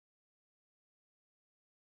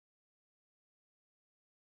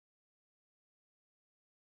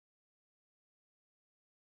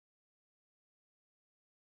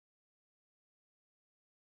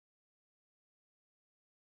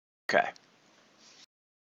 Okay.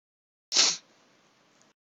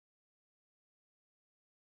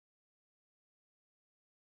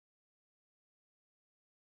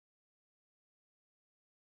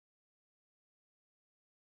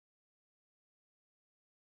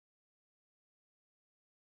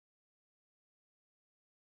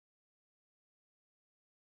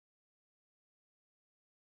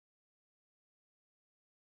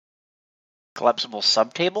 Collapsible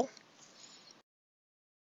subtable?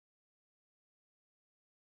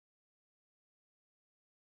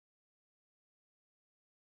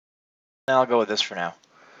 I'll go with this for now.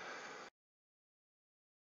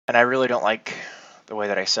 And I really don't like the way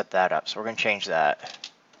that I set that up, so we're going to change that.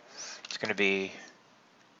 It's going to be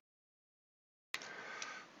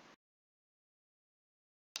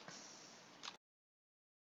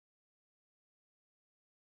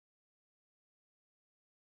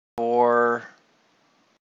for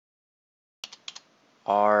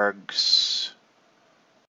args.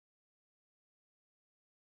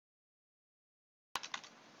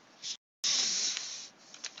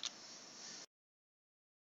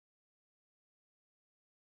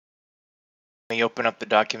 Let me open up the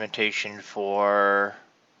documentation for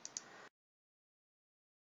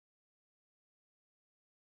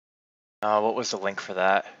what was the link for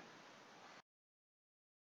that?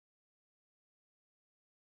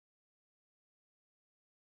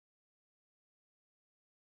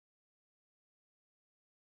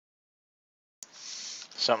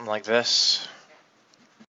 Something like this.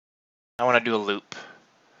 I want to do a loop.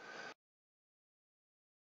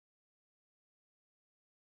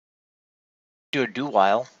 Do a do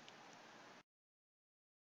while.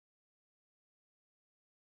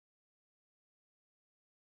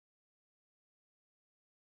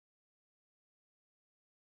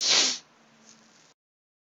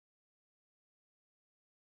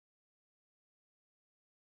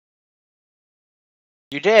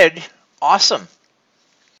 You did? Awesome.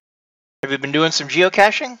 Have you been doing some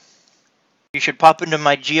geocaching? You should pop into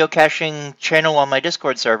my geocaching channel on my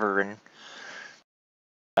Discord server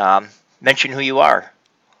and mention who you are.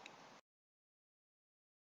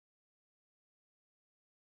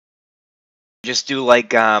 Just do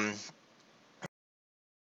like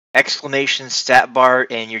exclamation stat bar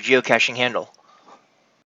and your geocaching handle.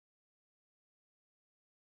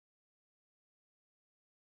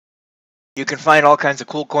 You can find all kinds of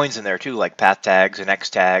cool coins in there too, like path tags and X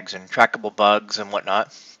tags and trackable bugs and whatnot.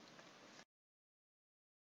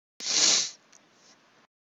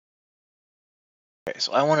 Okay,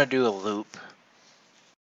 so I want to do a loop.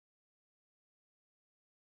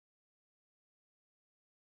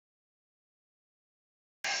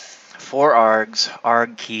 For args,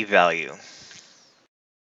 arg key value.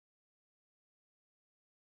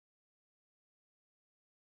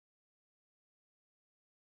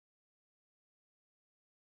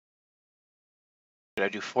 Gonna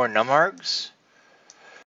do 4 numargs.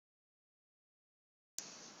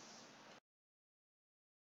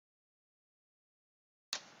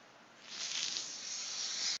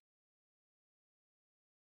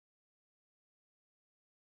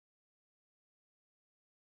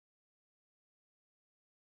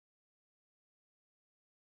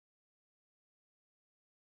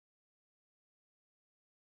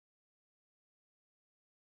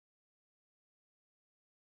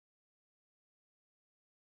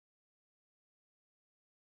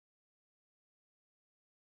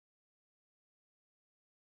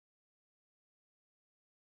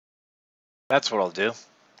 That's what I'll do.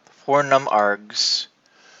 4 numargs.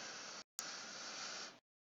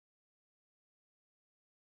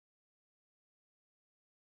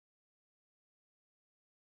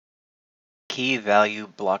 Key value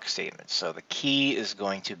block statement. So the key is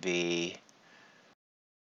going to be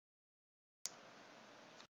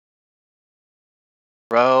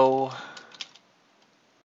row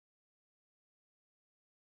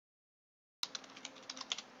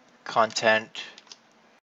content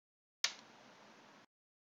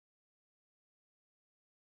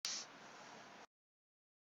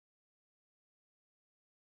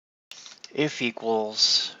if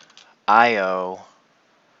equals IO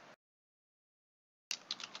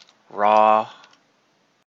raw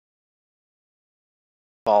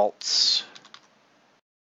false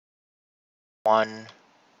 1,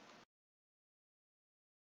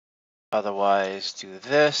 otherwise do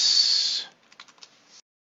this.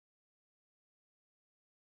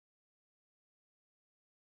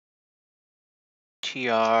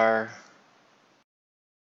 TR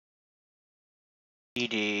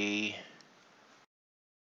DD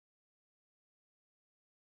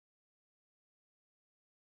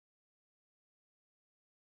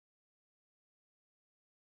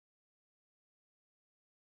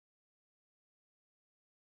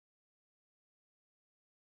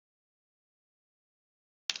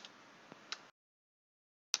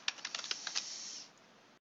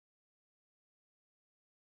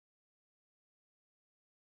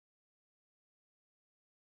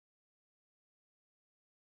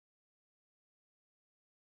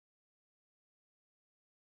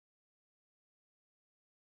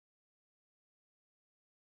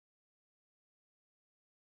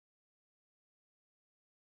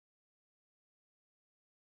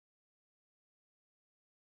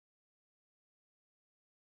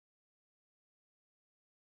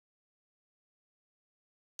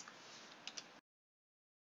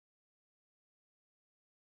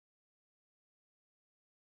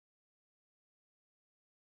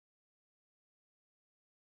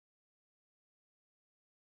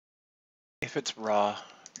If it's raw,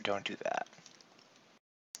 don't do that.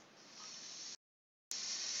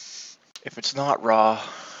 If it's not raw,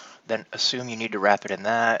 then assume you need to wrap it in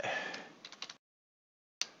that.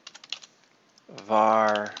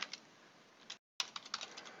 Var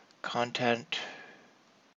content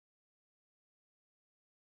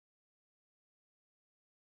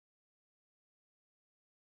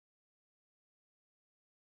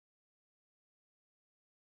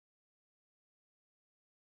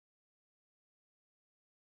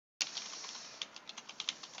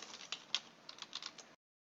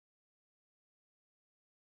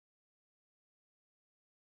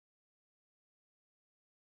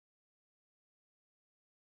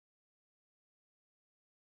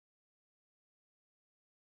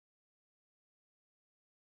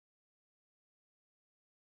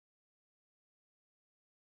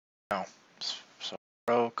no. So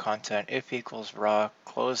row content if equals raw,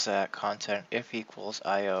 close that content if equals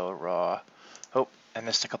IO raw. Oh, I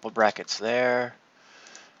missed a couple brackets there.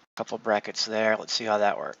 A couple brackets there. Let's see how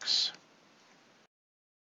that works.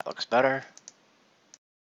 That looks better.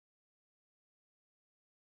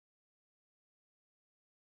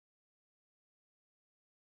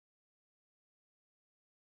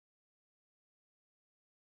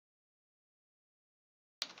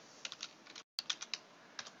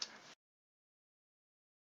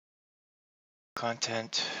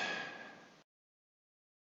 Content.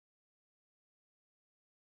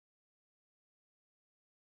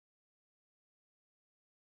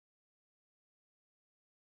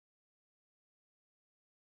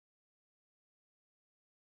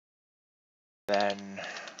 Then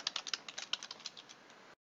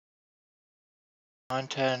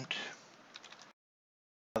content.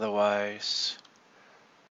 Otherwise,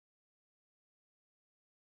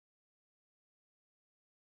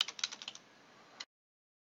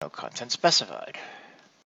 no content specified.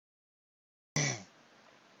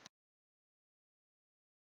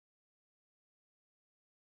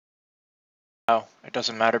 Oh, it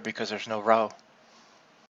doesn't matter because there's no row.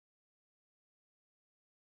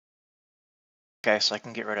 Okay, so I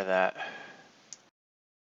can get rid of that.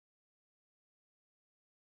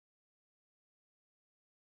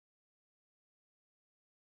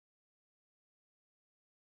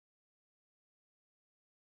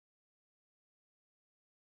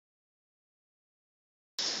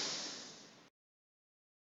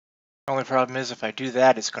 Only problem is if I do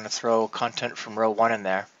that, it's going to throw content from row 1 in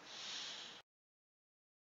there.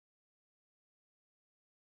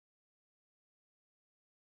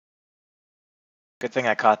 Good thing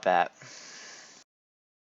I caught that.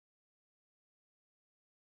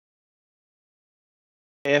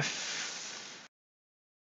 If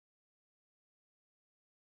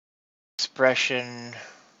expression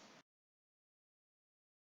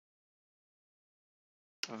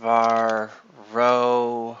var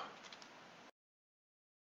row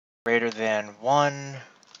greater than 1,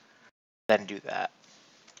 then do that.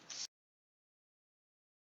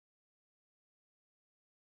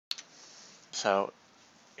 So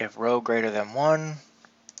if row greater than 1,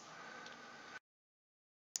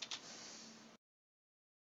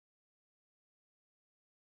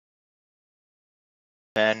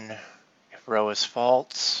 then if row is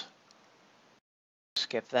false,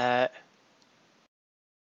 skip that.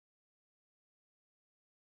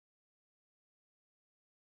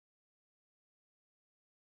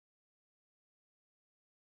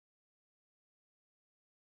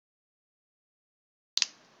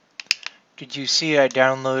 Did you see I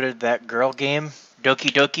downloaded that girl game, Doki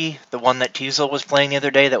Doki, the one that Teasel was playing the other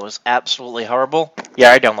day that was absolutely horrible?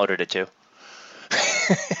 Yeah, I downloaded it too.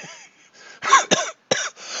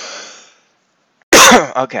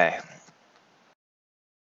 Okay.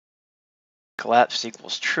 Collapse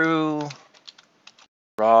equals true.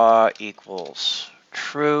 Raw equals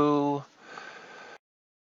true.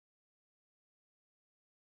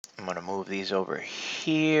 I'm going to move these over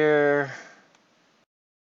here.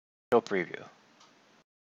 Show preview.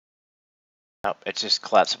 Nope, it's just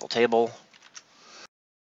collapsible table.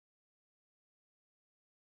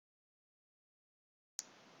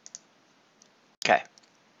 Okay.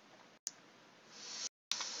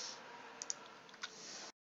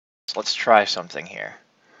 So let's try something here.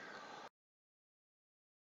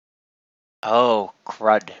 Oh,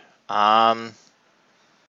 crud.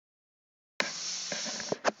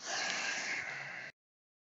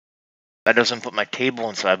 That doesn't put my table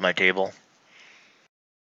inside my table.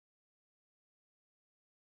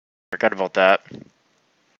 Forgot about that.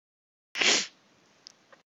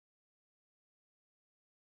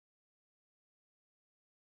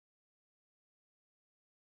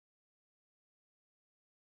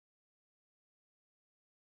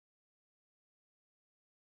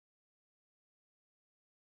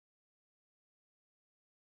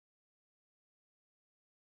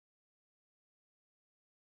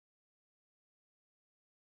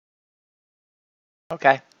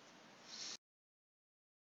 Okay.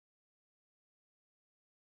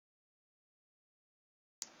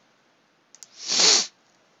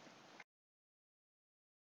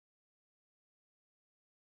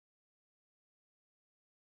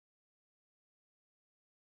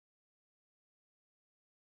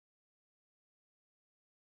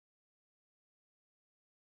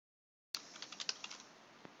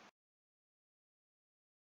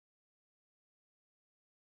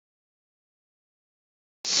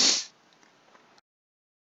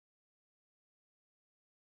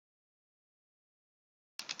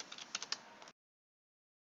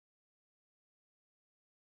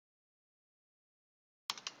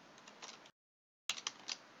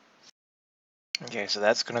 Okay, so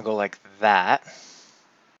that's going to go like that.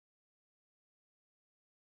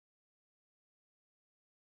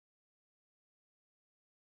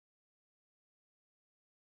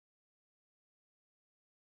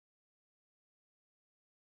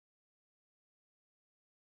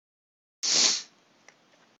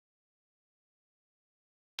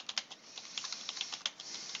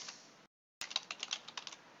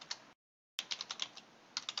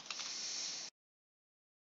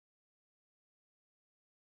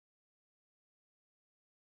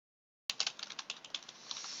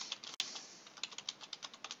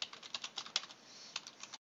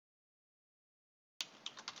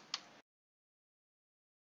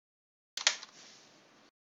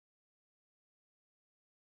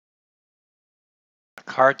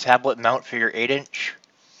 Car tablet mount for your 8-inch.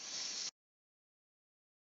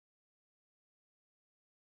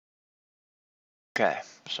 Okay,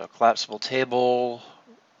 so collapsible table,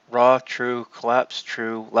 raw, true, collapse,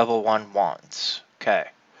 true, level 1 wands. Okay.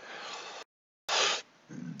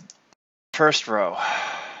 First row.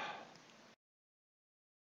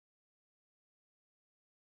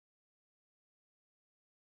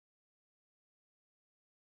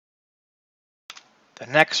 The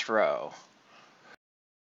next row.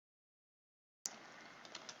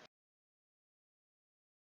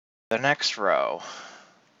 The next row.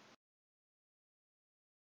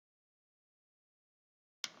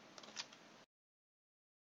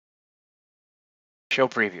 Show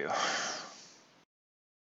preview.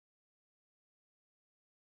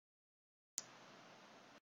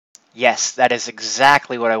 Yes, that is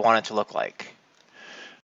exactly what I want it to look like.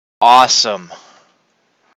 Awesome.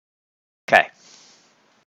 Okay.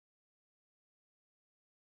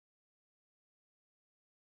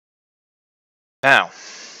 Now,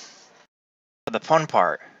 for the fun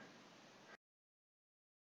part.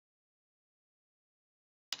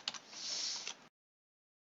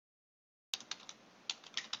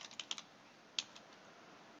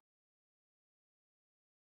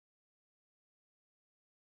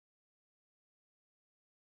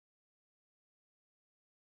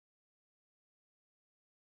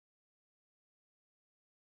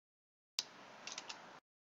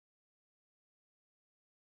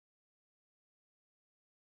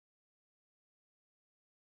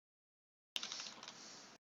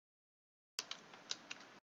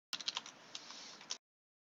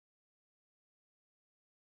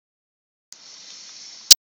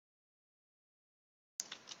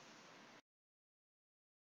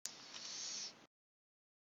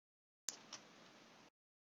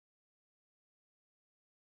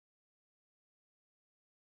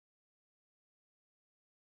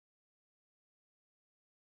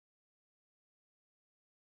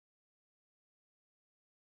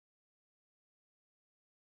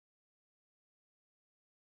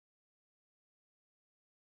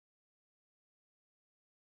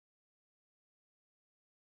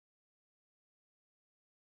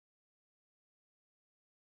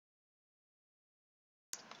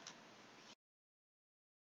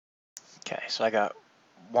 Okay, so I got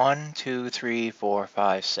 1, 2, 3, 4,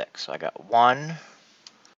 5, 6. So I got 1,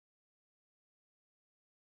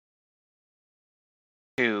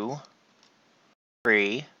 2,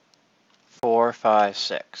 3, 4, 5,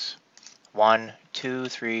 6. 1, 2,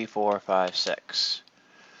 3, 4, 5, 6.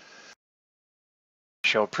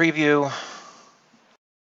 Show preview.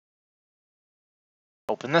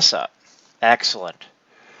 Open this up. Excellent.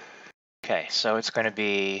 Okay, so it's going to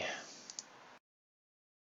be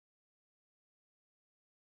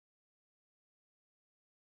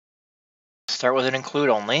start with an include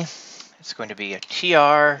only. It's going to be a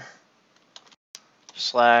tr/tr.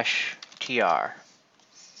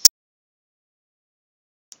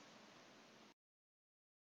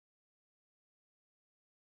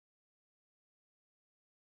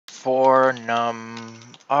 For num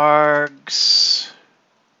args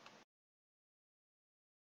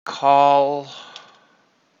call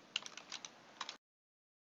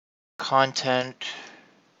content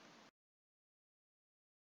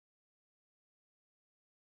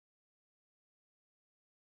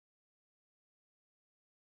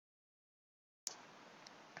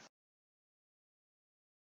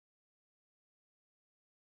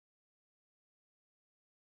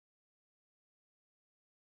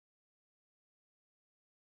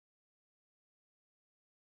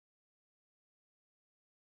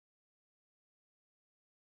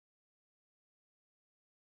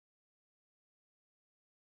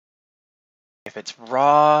if it's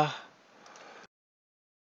raw,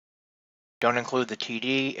 don't include the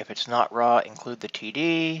TD. If it's not raw, include the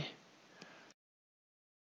TD.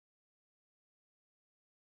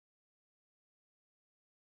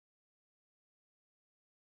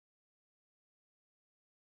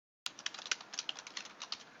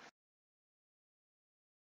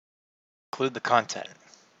 Include the content.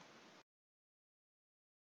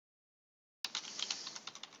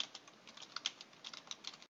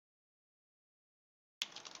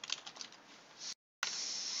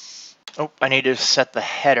 Oh, I need to set the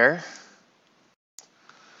header.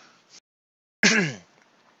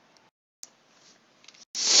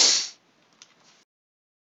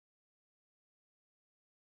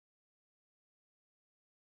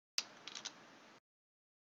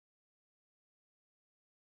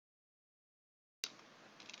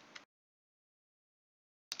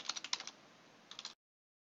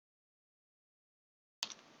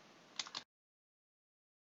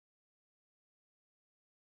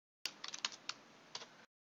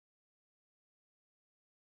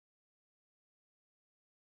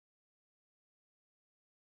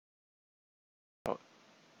 Oh,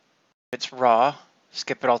 if it's raw,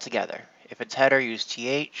 skip it altogether. If it's header, use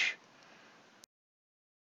th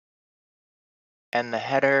and the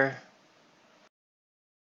header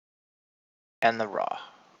and the raw.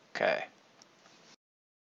 Okay.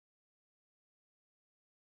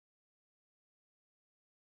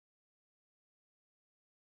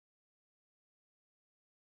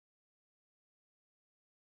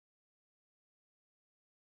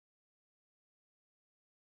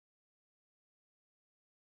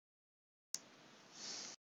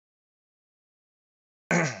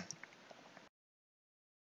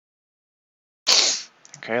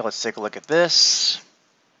 Okay, let's take a look at this.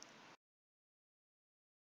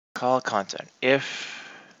 Call content.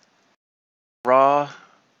 If raw,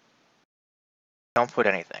 don't put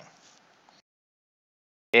anything.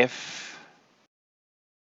 If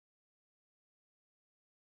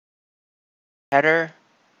header,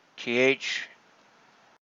 th,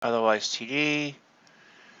 otherwise td,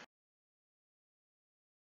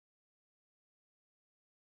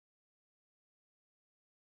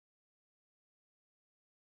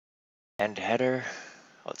 and header,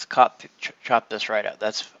 let's chop this right out.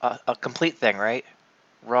 That's a complete thing, right?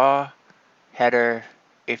 Raw, header,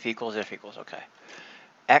 if equals, okay.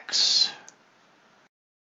 X,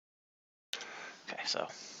 okay, so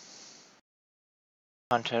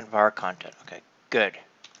content, var content, okay, good.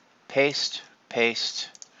 Paste, paste,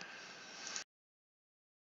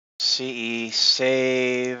 CE,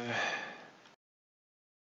 save,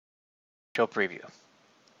 show preview.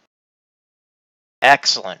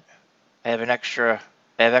 Excellent. I have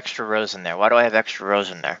extra rows in there. Why do I have extra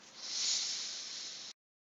rows in there?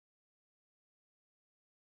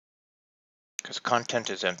 Because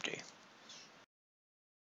content is empty.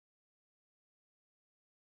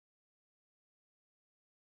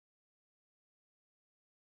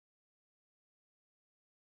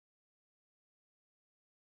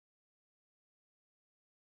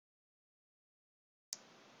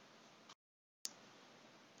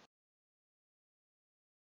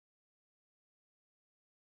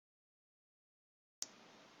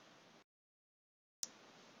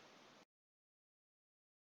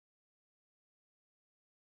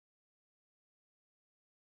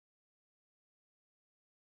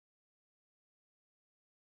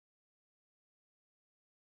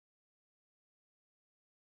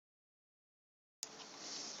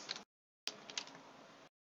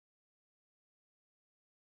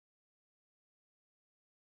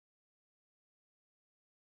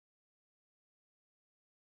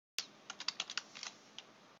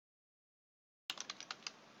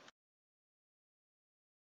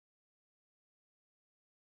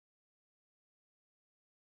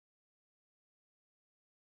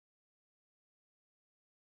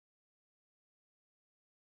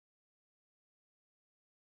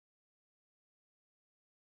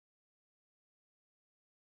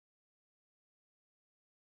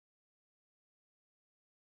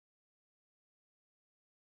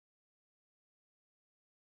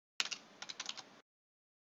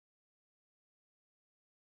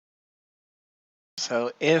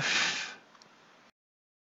 So if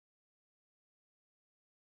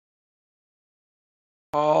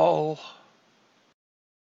all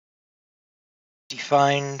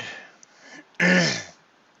defined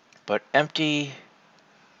but empty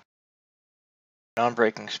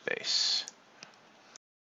non-breaking space,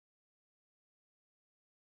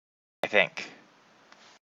 I think.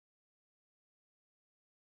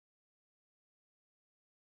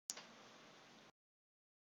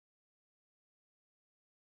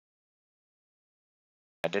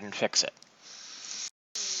 I didn't fix it.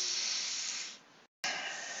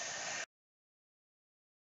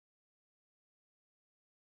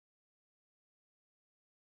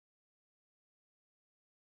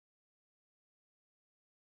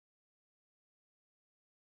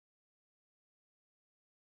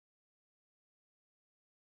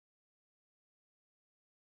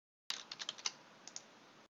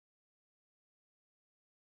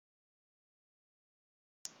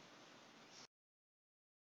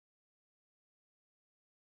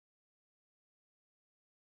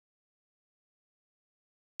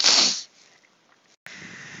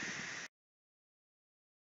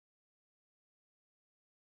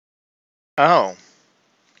 Oh,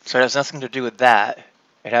 so it has nothing to do with that.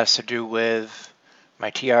 It has to do with my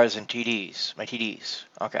TRs and TDs, my TDs.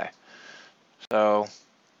 Okay. So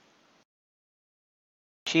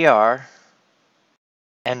TR,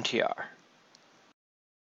 NTR.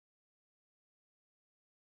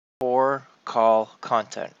 For call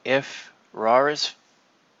content. If raw is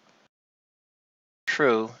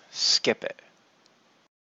true, skip it.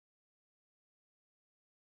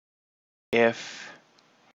 If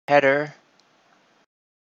header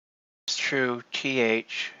is true,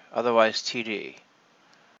 TH, otherwise TD.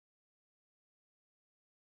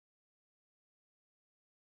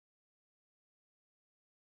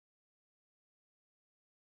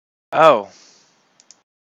 Oh,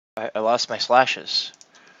 I lost my slashes.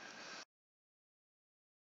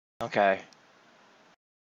 Okay.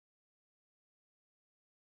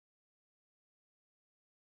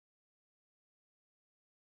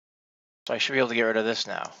 So I should be able to get rid of this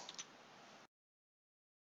now.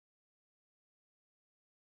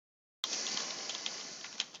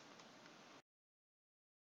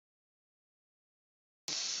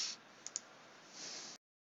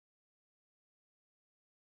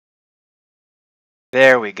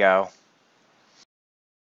 There we go.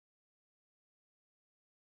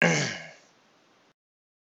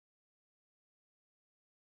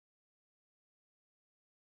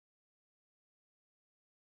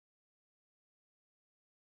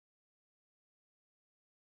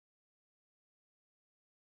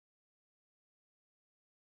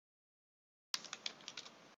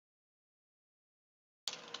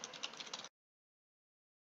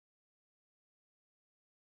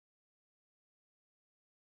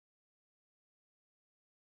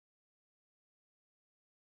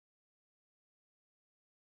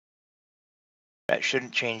 That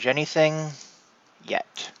shouldn't change anything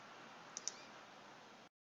yet.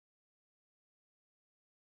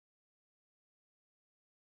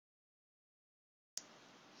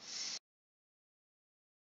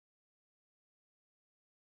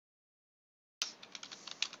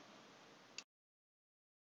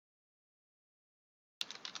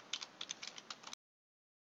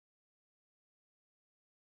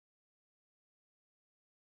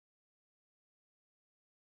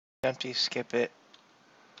 Empty, skip it.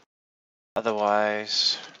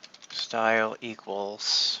 Otherwise, style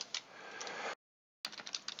equals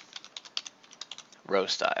row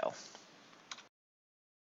style.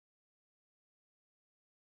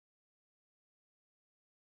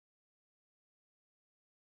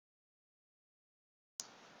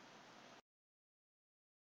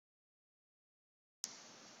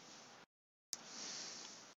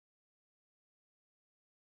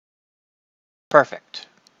 Perfect.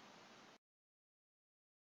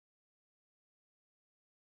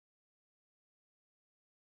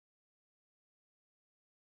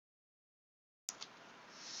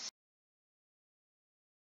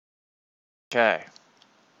 Okay.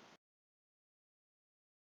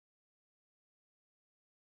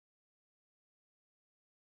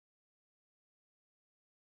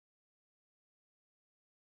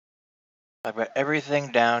 I've got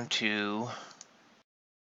everything down to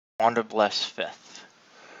Wander Bless 5th.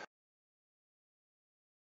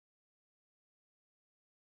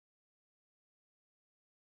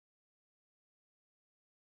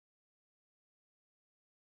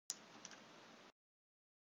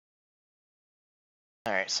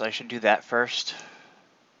 All right, so I should do that first.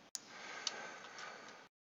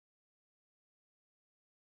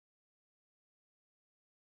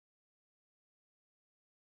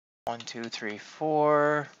 One, two, three,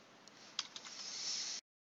 four.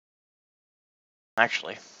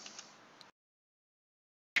 Actually,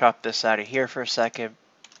 chop this out of here for a second,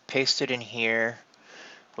 paste it in here,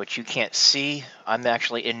 which you can't see. I'm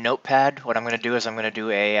actually in Notepad. What I'm going to do is I'm going to do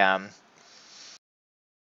a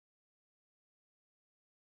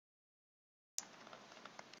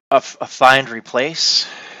find replace.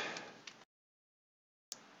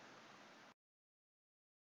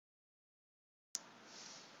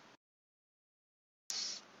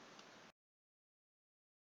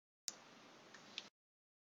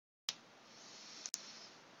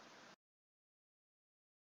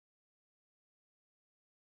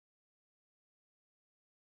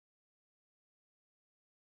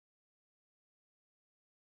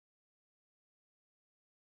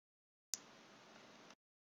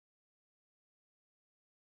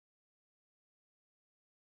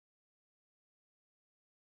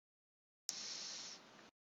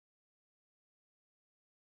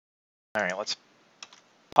 All right, let's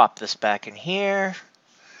pop this back in here.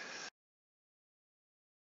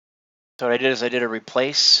 So what I did is I did a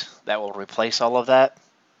replace. That will replace all of that.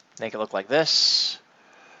 Make it look like this.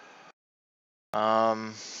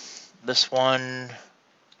 This one needs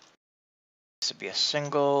to be a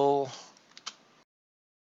single.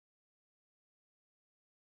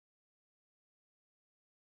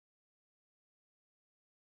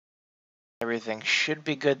 Everything should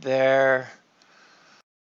be good there.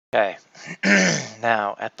 Okay.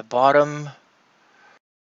 Now at the bottom,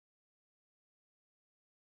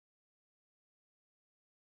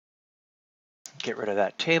 get rid of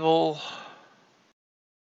that table.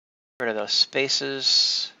 Get rid of those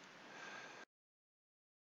spaces.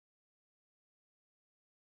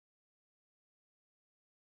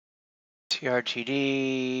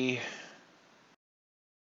 TRTD.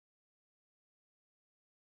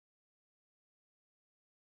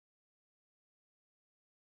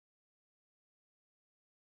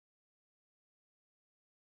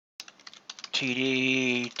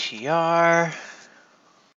 TD, TR.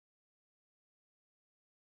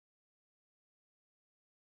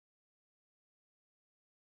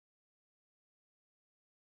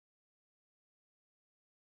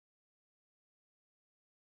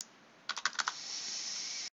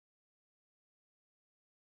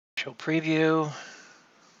 Show preview.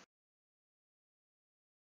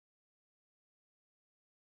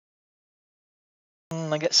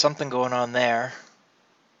 I get something going on there.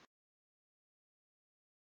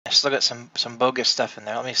 I still got some bogus stuff in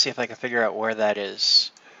there. Let me see if I can figure out where that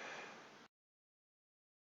is.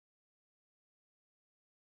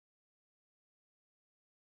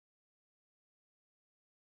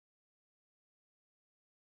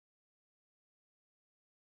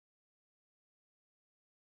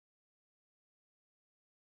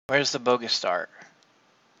 Where's the bogus start?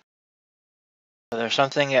 So there's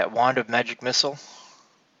something at Wand of Magic Missile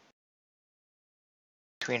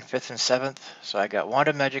between 5th and 7th. So I got Wand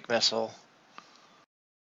of Magic Missile.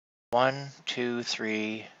 1, 2,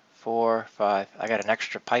 3, 4, 5. I got an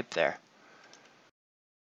extra pipe there.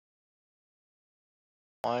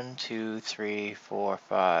 1, 2, 3, 4,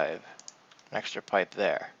 5. An extra pipe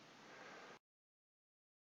there.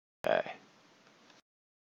 Okay.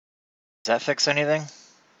 Does that fix anything?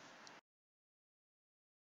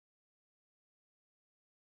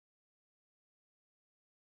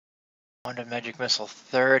 Wand of Magic Missile.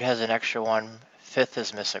 3rd has an extra one. 5th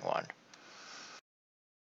is missing one.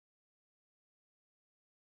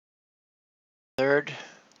 3rd.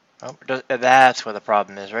 Oh, that's where the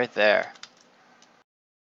problem is, right there.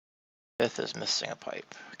 5th is missing a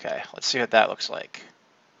pipe. Okay, let's see what that looks like.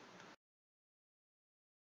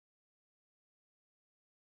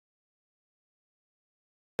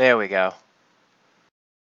 There we go.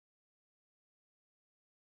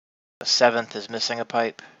 The 7th is missing a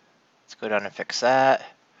pipe. Let's go down and fix that.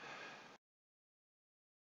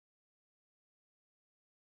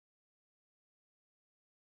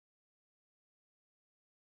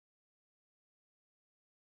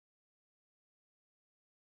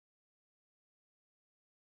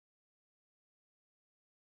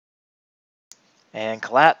 And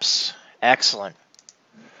collapse. Excellent.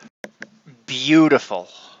 Beautiful.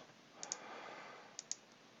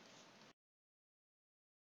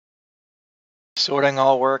 Sorting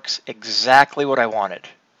all works exactly what I wanted.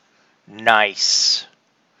 Nice.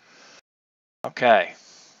 Okay.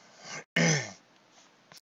 So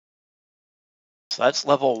that's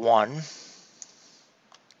level 1.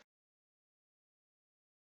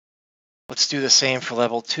 Let's do the same for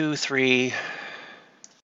level 2, 3.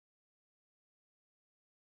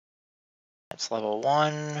 That's level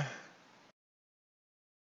 1.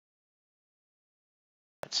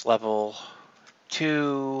 That's level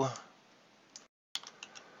 2,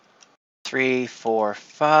 3, 4,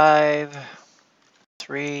 5.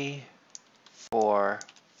 3, 4,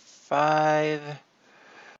 5.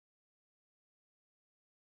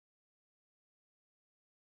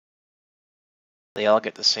 They all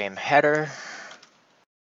get the same header.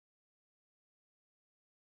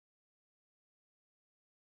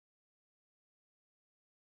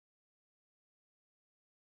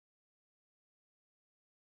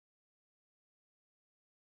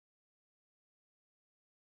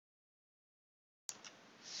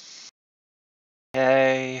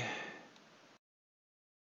 Okay.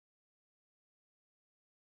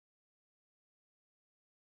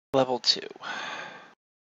 Level 2.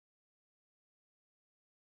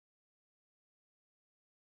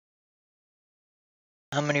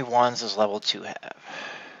 How many wands does level 2 have?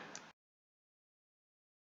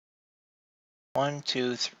 1,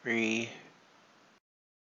 2, 3,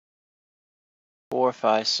 4,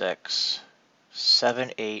 5, 6,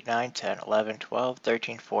 7, 8, 9, 10, 11, 12,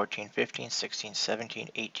 13, 14, 15, 16, 17,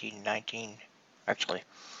 18, 19. Actually,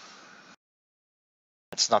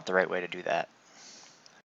 that's not the right way to do that.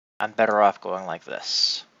 I'm better off going like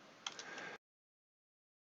this.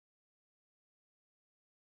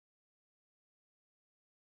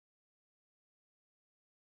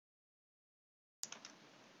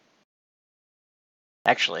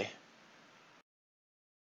 Actually,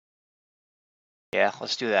 yeah,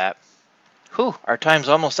 let's do that. Whew, our time's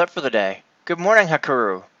almost up for the day. Good morning,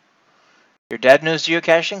 Hakaru. Your dad knows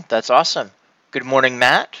geocaching? That's awesome. Good morning,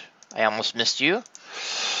 Matt. I almost missed you.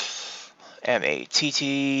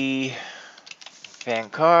 M-A-T-T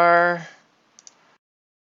Fankar.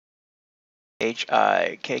 H-I-K-K-A-A-R-U.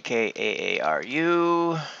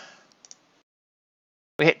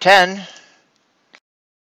 We hit 10.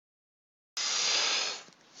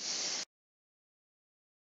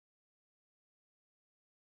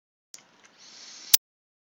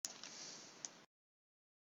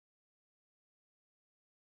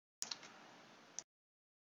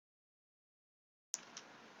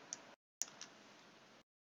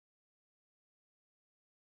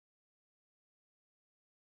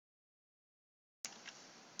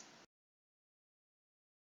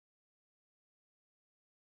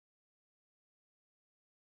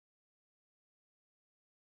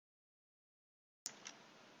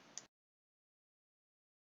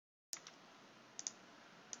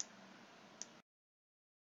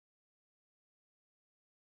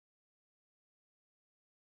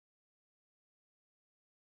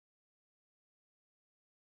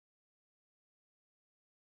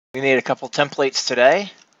 We made a couple templates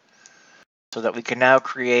today so that we can now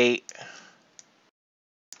create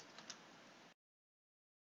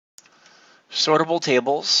sortable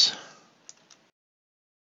tables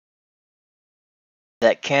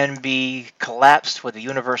that can be collapsed with a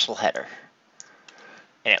universal header.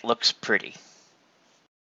 And it looks pretty.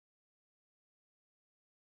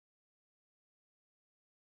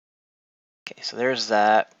 Okay, so there's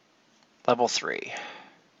that. Level 3.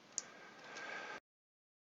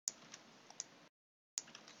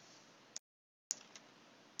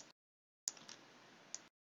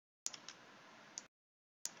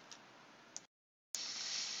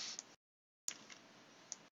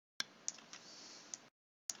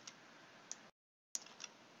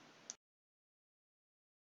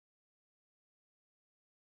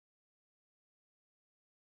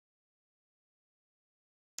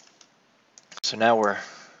 So now we're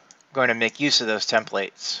going to make use of those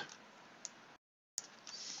templates.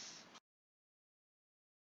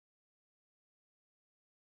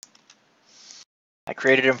 I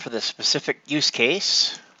created them for the specific use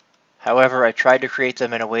case. However, I tried to create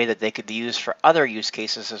them in a way that they could be used for other use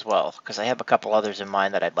cases as well, because I have a couple others in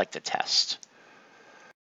mind that I'd like to test.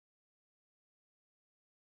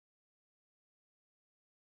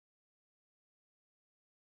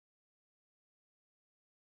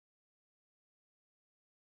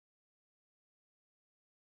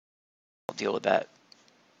 I'll deal with that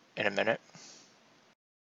in a minute.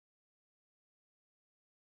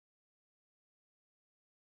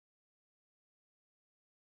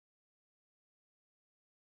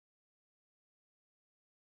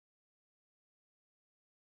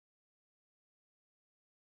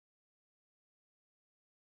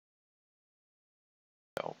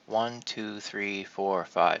 So 1, 2, 3, 4,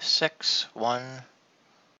 5, 6. 1,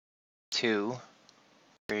 2,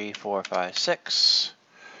 3, 4, 5, 6.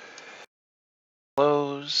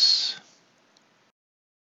 Close.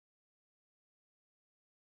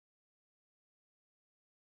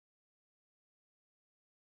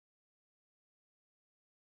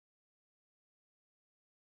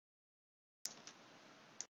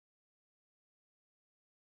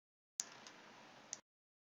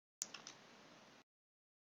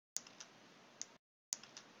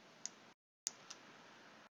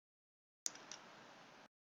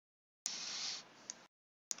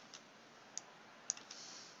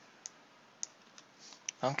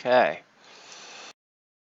 Okay.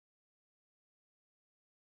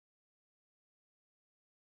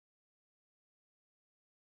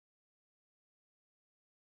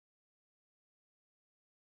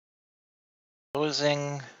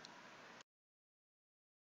 Closing.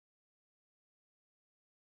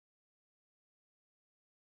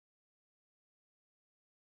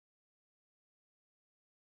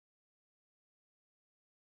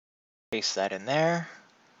 Paste that in there.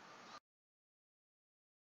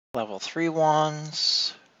 Level 3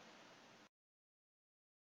 ones.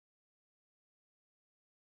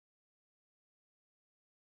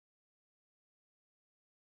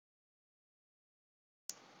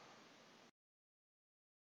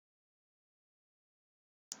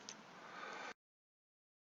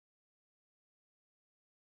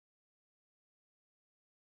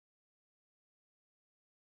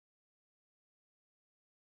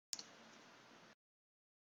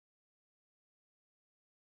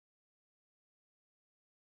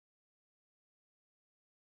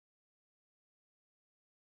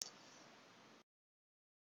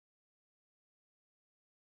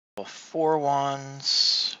 Level 4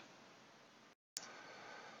 ones.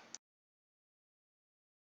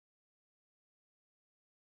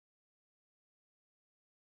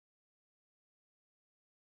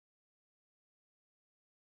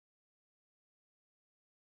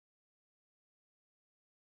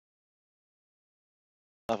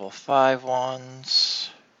 Level 5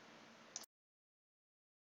 ones.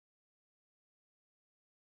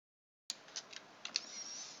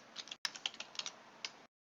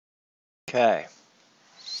 Okay.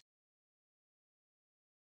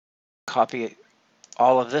 Copy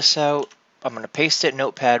all of this out. I'm going to paste it in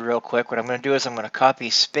Notepad real quick. What I'm going to do is I'm going to copy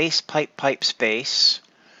space, pipe, pipe, space,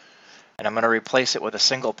 and I'm going to replace it with a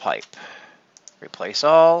single pipe. Replace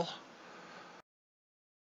all.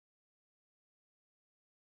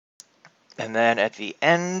 And then at the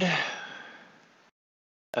end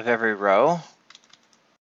of every row,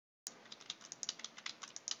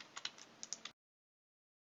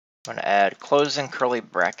 I'm going to add closing curly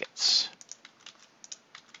brackets.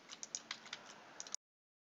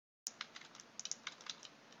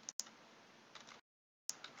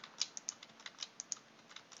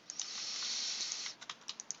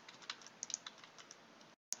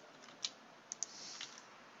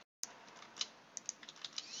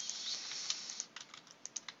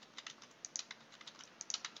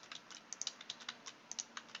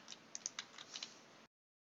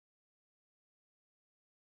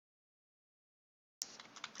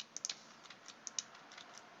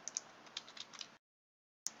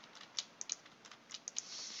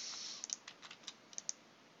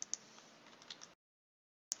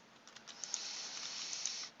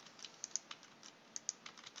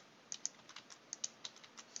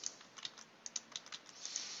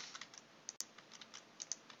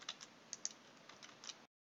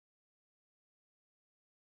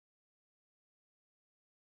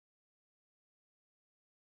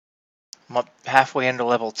 I'm up halfway into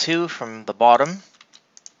level 2 from the bottom.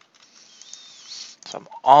 So I'm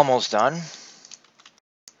almost done.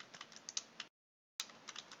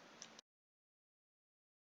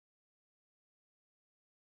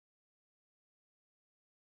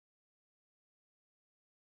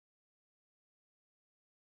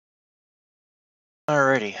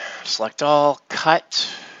 Alrighty, select all, cut,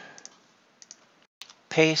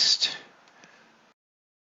 paste,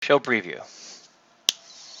 show preview.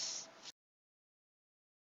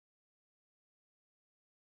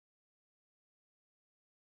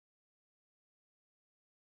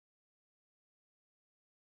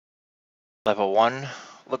 Level 1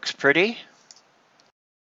 looks pretty.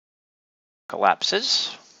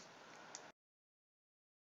 Collapses.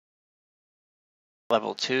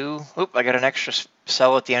 Level 2, oop, I got an extra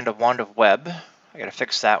cell at the end of Wand of Web. I gotta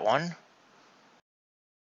fix that one.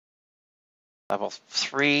 Level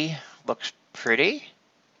 3 looks pretty.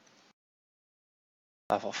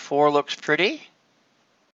 Level 4 looks pretty.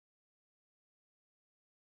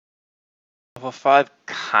 Level 5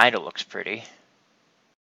 kind of looks pretty.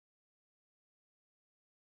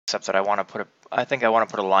 Except that I think I want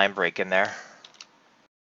to put a line break in there.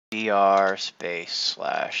 dr space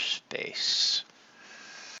 / space.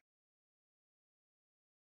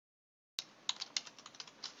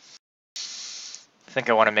 I think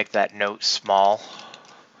I want to make that note small.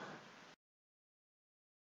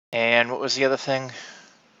 And what was the other thing?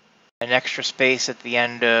 An extra space at the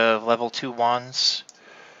end of level 2 wands.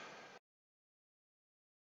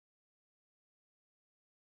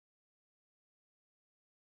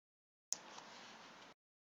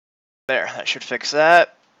 There, that should fix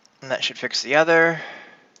that. And that should fix the other.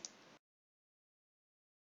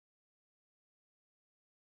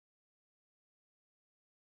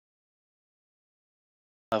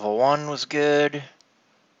 Level 1 was good.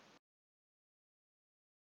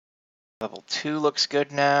 Level 2 looks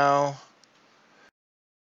good now.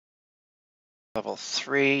 Level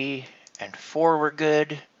 3 and 4 were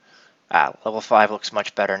good. Level 5 looks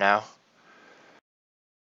much better now.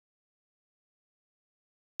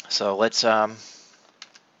 So let's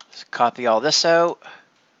copy all this out.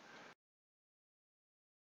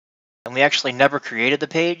 And we actually never created the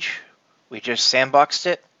page. We just sandboxed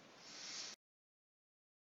it.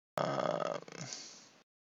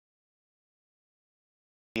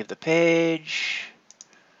 Leave the page.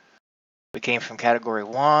 We came from category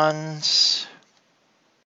wands.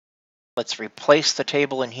 Let's replace the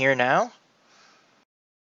table in here now.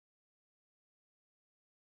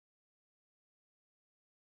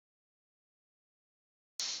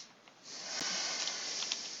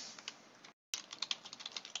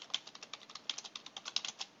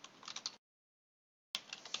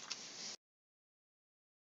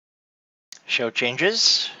 Show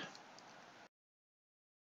changes.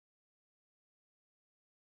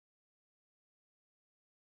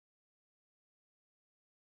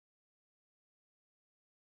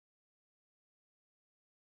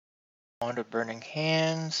 Wand of Burning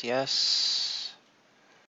Hands, yes.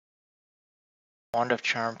 Wand of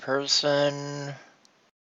Charm Person.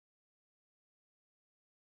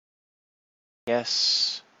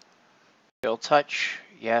 Yes. Chill Touch,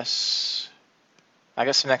 yes. I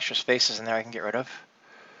got some extra spaces in there I can get rid of.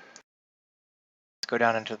 Let's go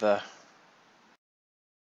down into the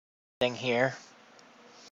thing here.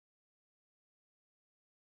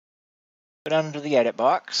 Go down into the edit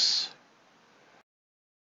box.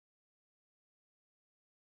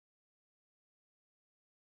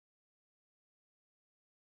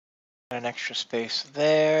 Got an extra space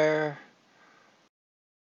there.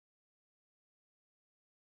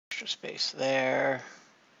 Extra space there.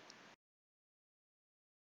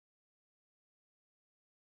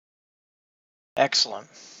 Excellent.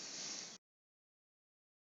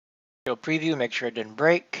 Show preview, make sure it didn't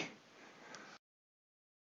break.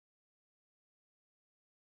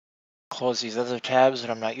 Close these other tabs that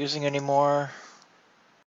I'm not using anymore.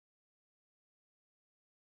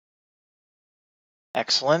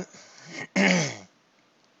 Excellent.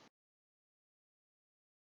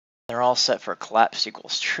 They're all set for collapse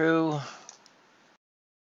equals true.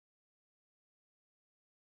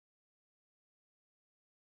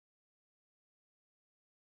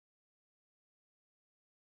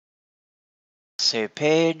 Save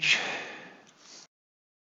page.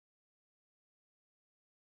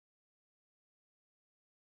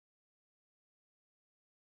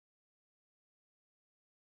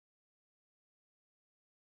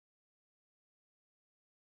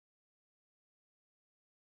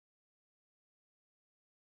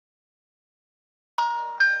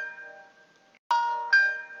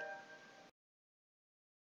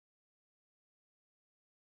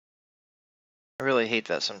 I really hate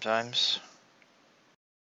that sometimes.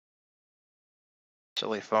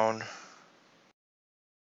 Silly phone.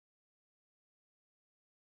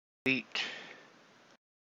 Delete.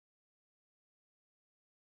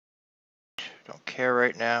 Don't care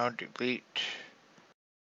right now. Delete.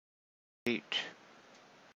 Delete.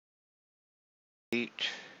 Delete.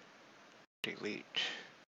 Delete.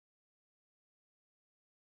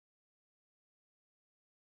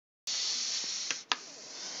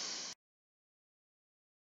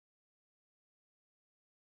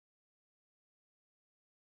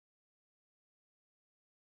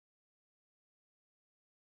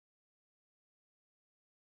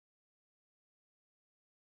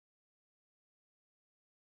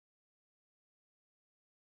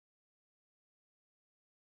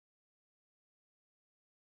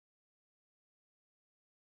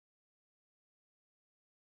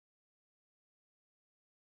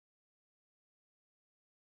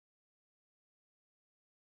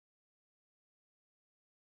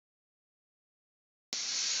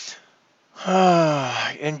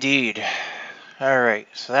 Indeed. Alright,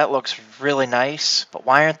 so that looks really nice, but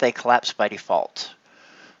why aren't they collapsed by default?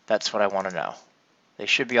 That's what I want to know. They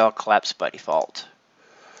should be all collapsed by default.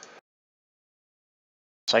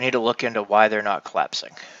 So I need to look into why they're not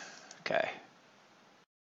collapsing. Okay.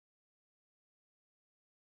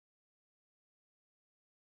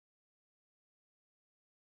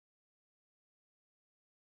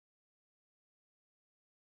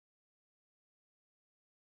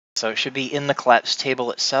 So it should be in the collapse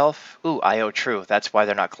table itself. Ooh, IO true. That's why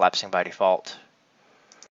they're not collapsing by default.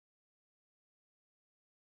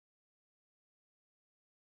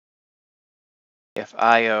 If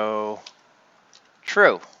IO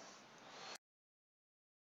true.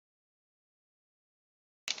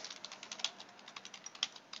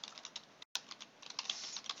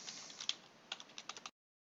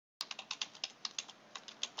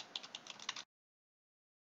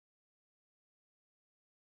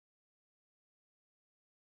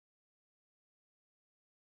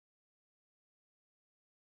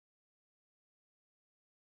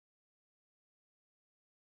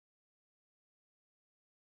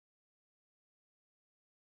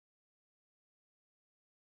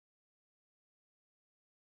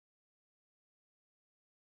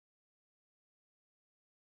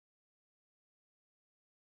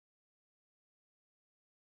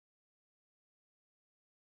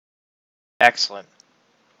 Excellent.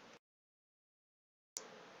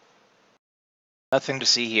 Nothing to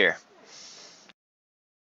see here.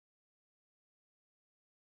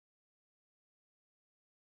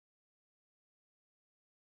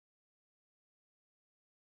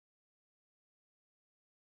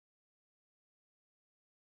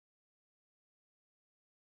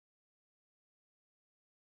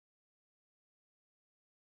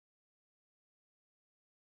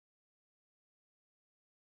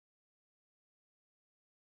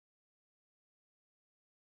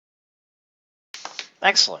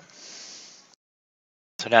 Excellent.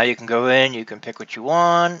 So now you can go in, you can pick what you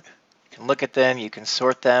want, you can look at them, you can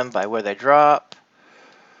sort them by where they drop.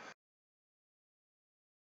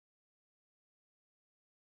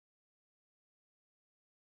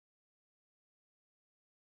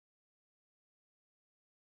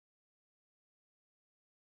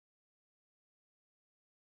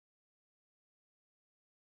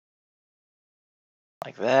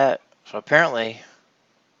 Like that. So apparently,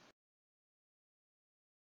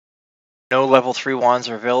 no level 3 wands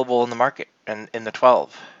are available in the market and in the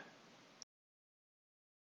 12.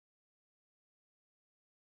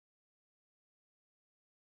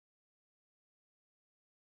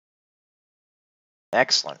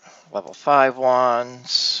 Excellent. Level 5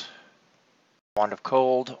 wands. Wand of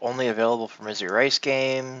Cold, only available for Misery Rice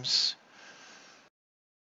games.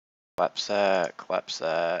 Collapse that, collapse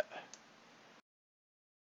that.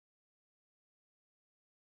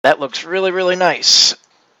 That looks really, really nice.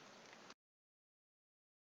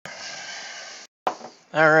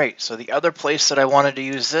 Alright, so the other place that I wanted to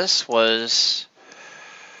use this was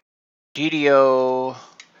DDO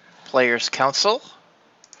Players Council.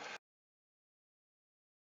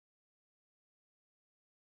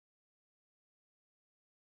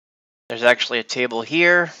 There's actually a table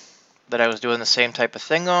here that I was doing the same type of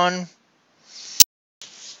thing on.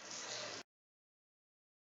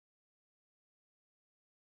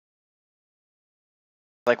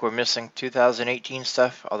 Like we're missing 2018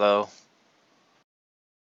 stuff, although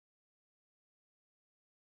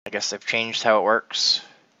I guess they've changed how it works.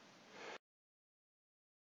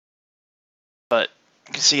 But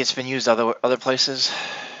you can see it's been used other places.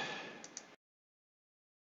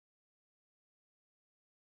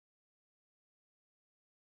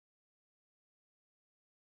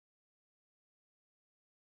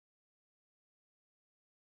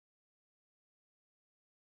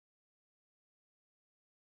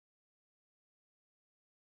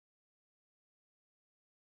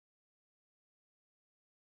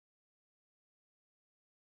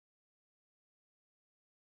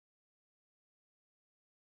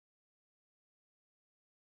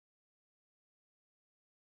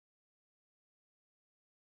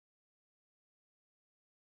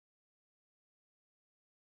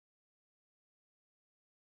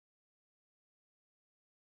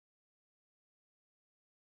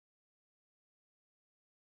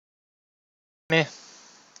 Meh.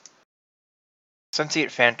 Sentient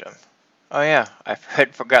Phantom. Oh yeah, I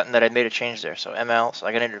had forgotten that I made a change there. So ML, so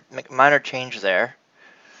I gotta need to make a minor change there.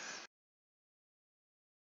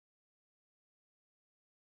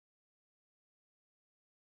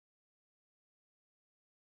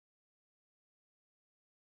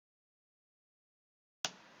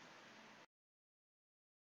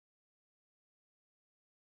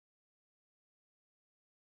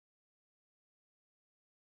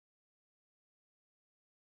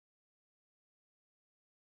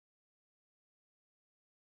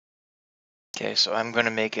 Okay, so I'm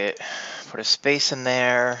gonna make it, put a space in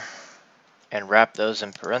there, and wrap those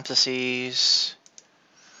in parentheses.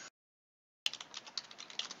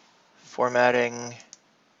 Formatting.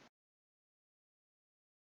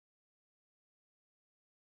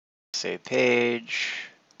 Save page.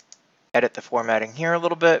 Edit the formatting here a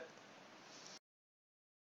little bit.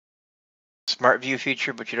 Smart view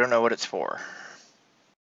feature, but you don't know what it's for.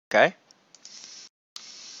 Okay.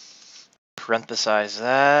 Parenthesize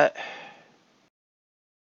that.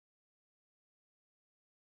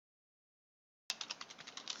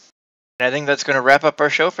 And I think that's going to wrap up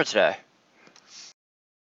our show for today.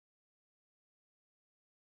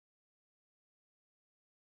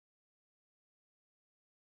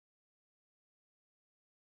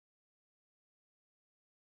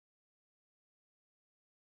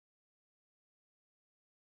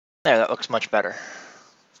 There, that looks much better.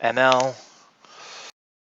 ML.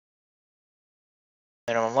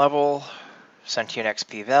 Minimum level. Sentient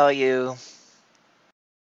XP value.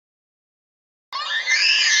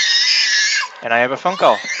 And I have a phone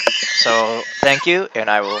call. So thank you, and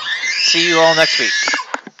I will see you all next week.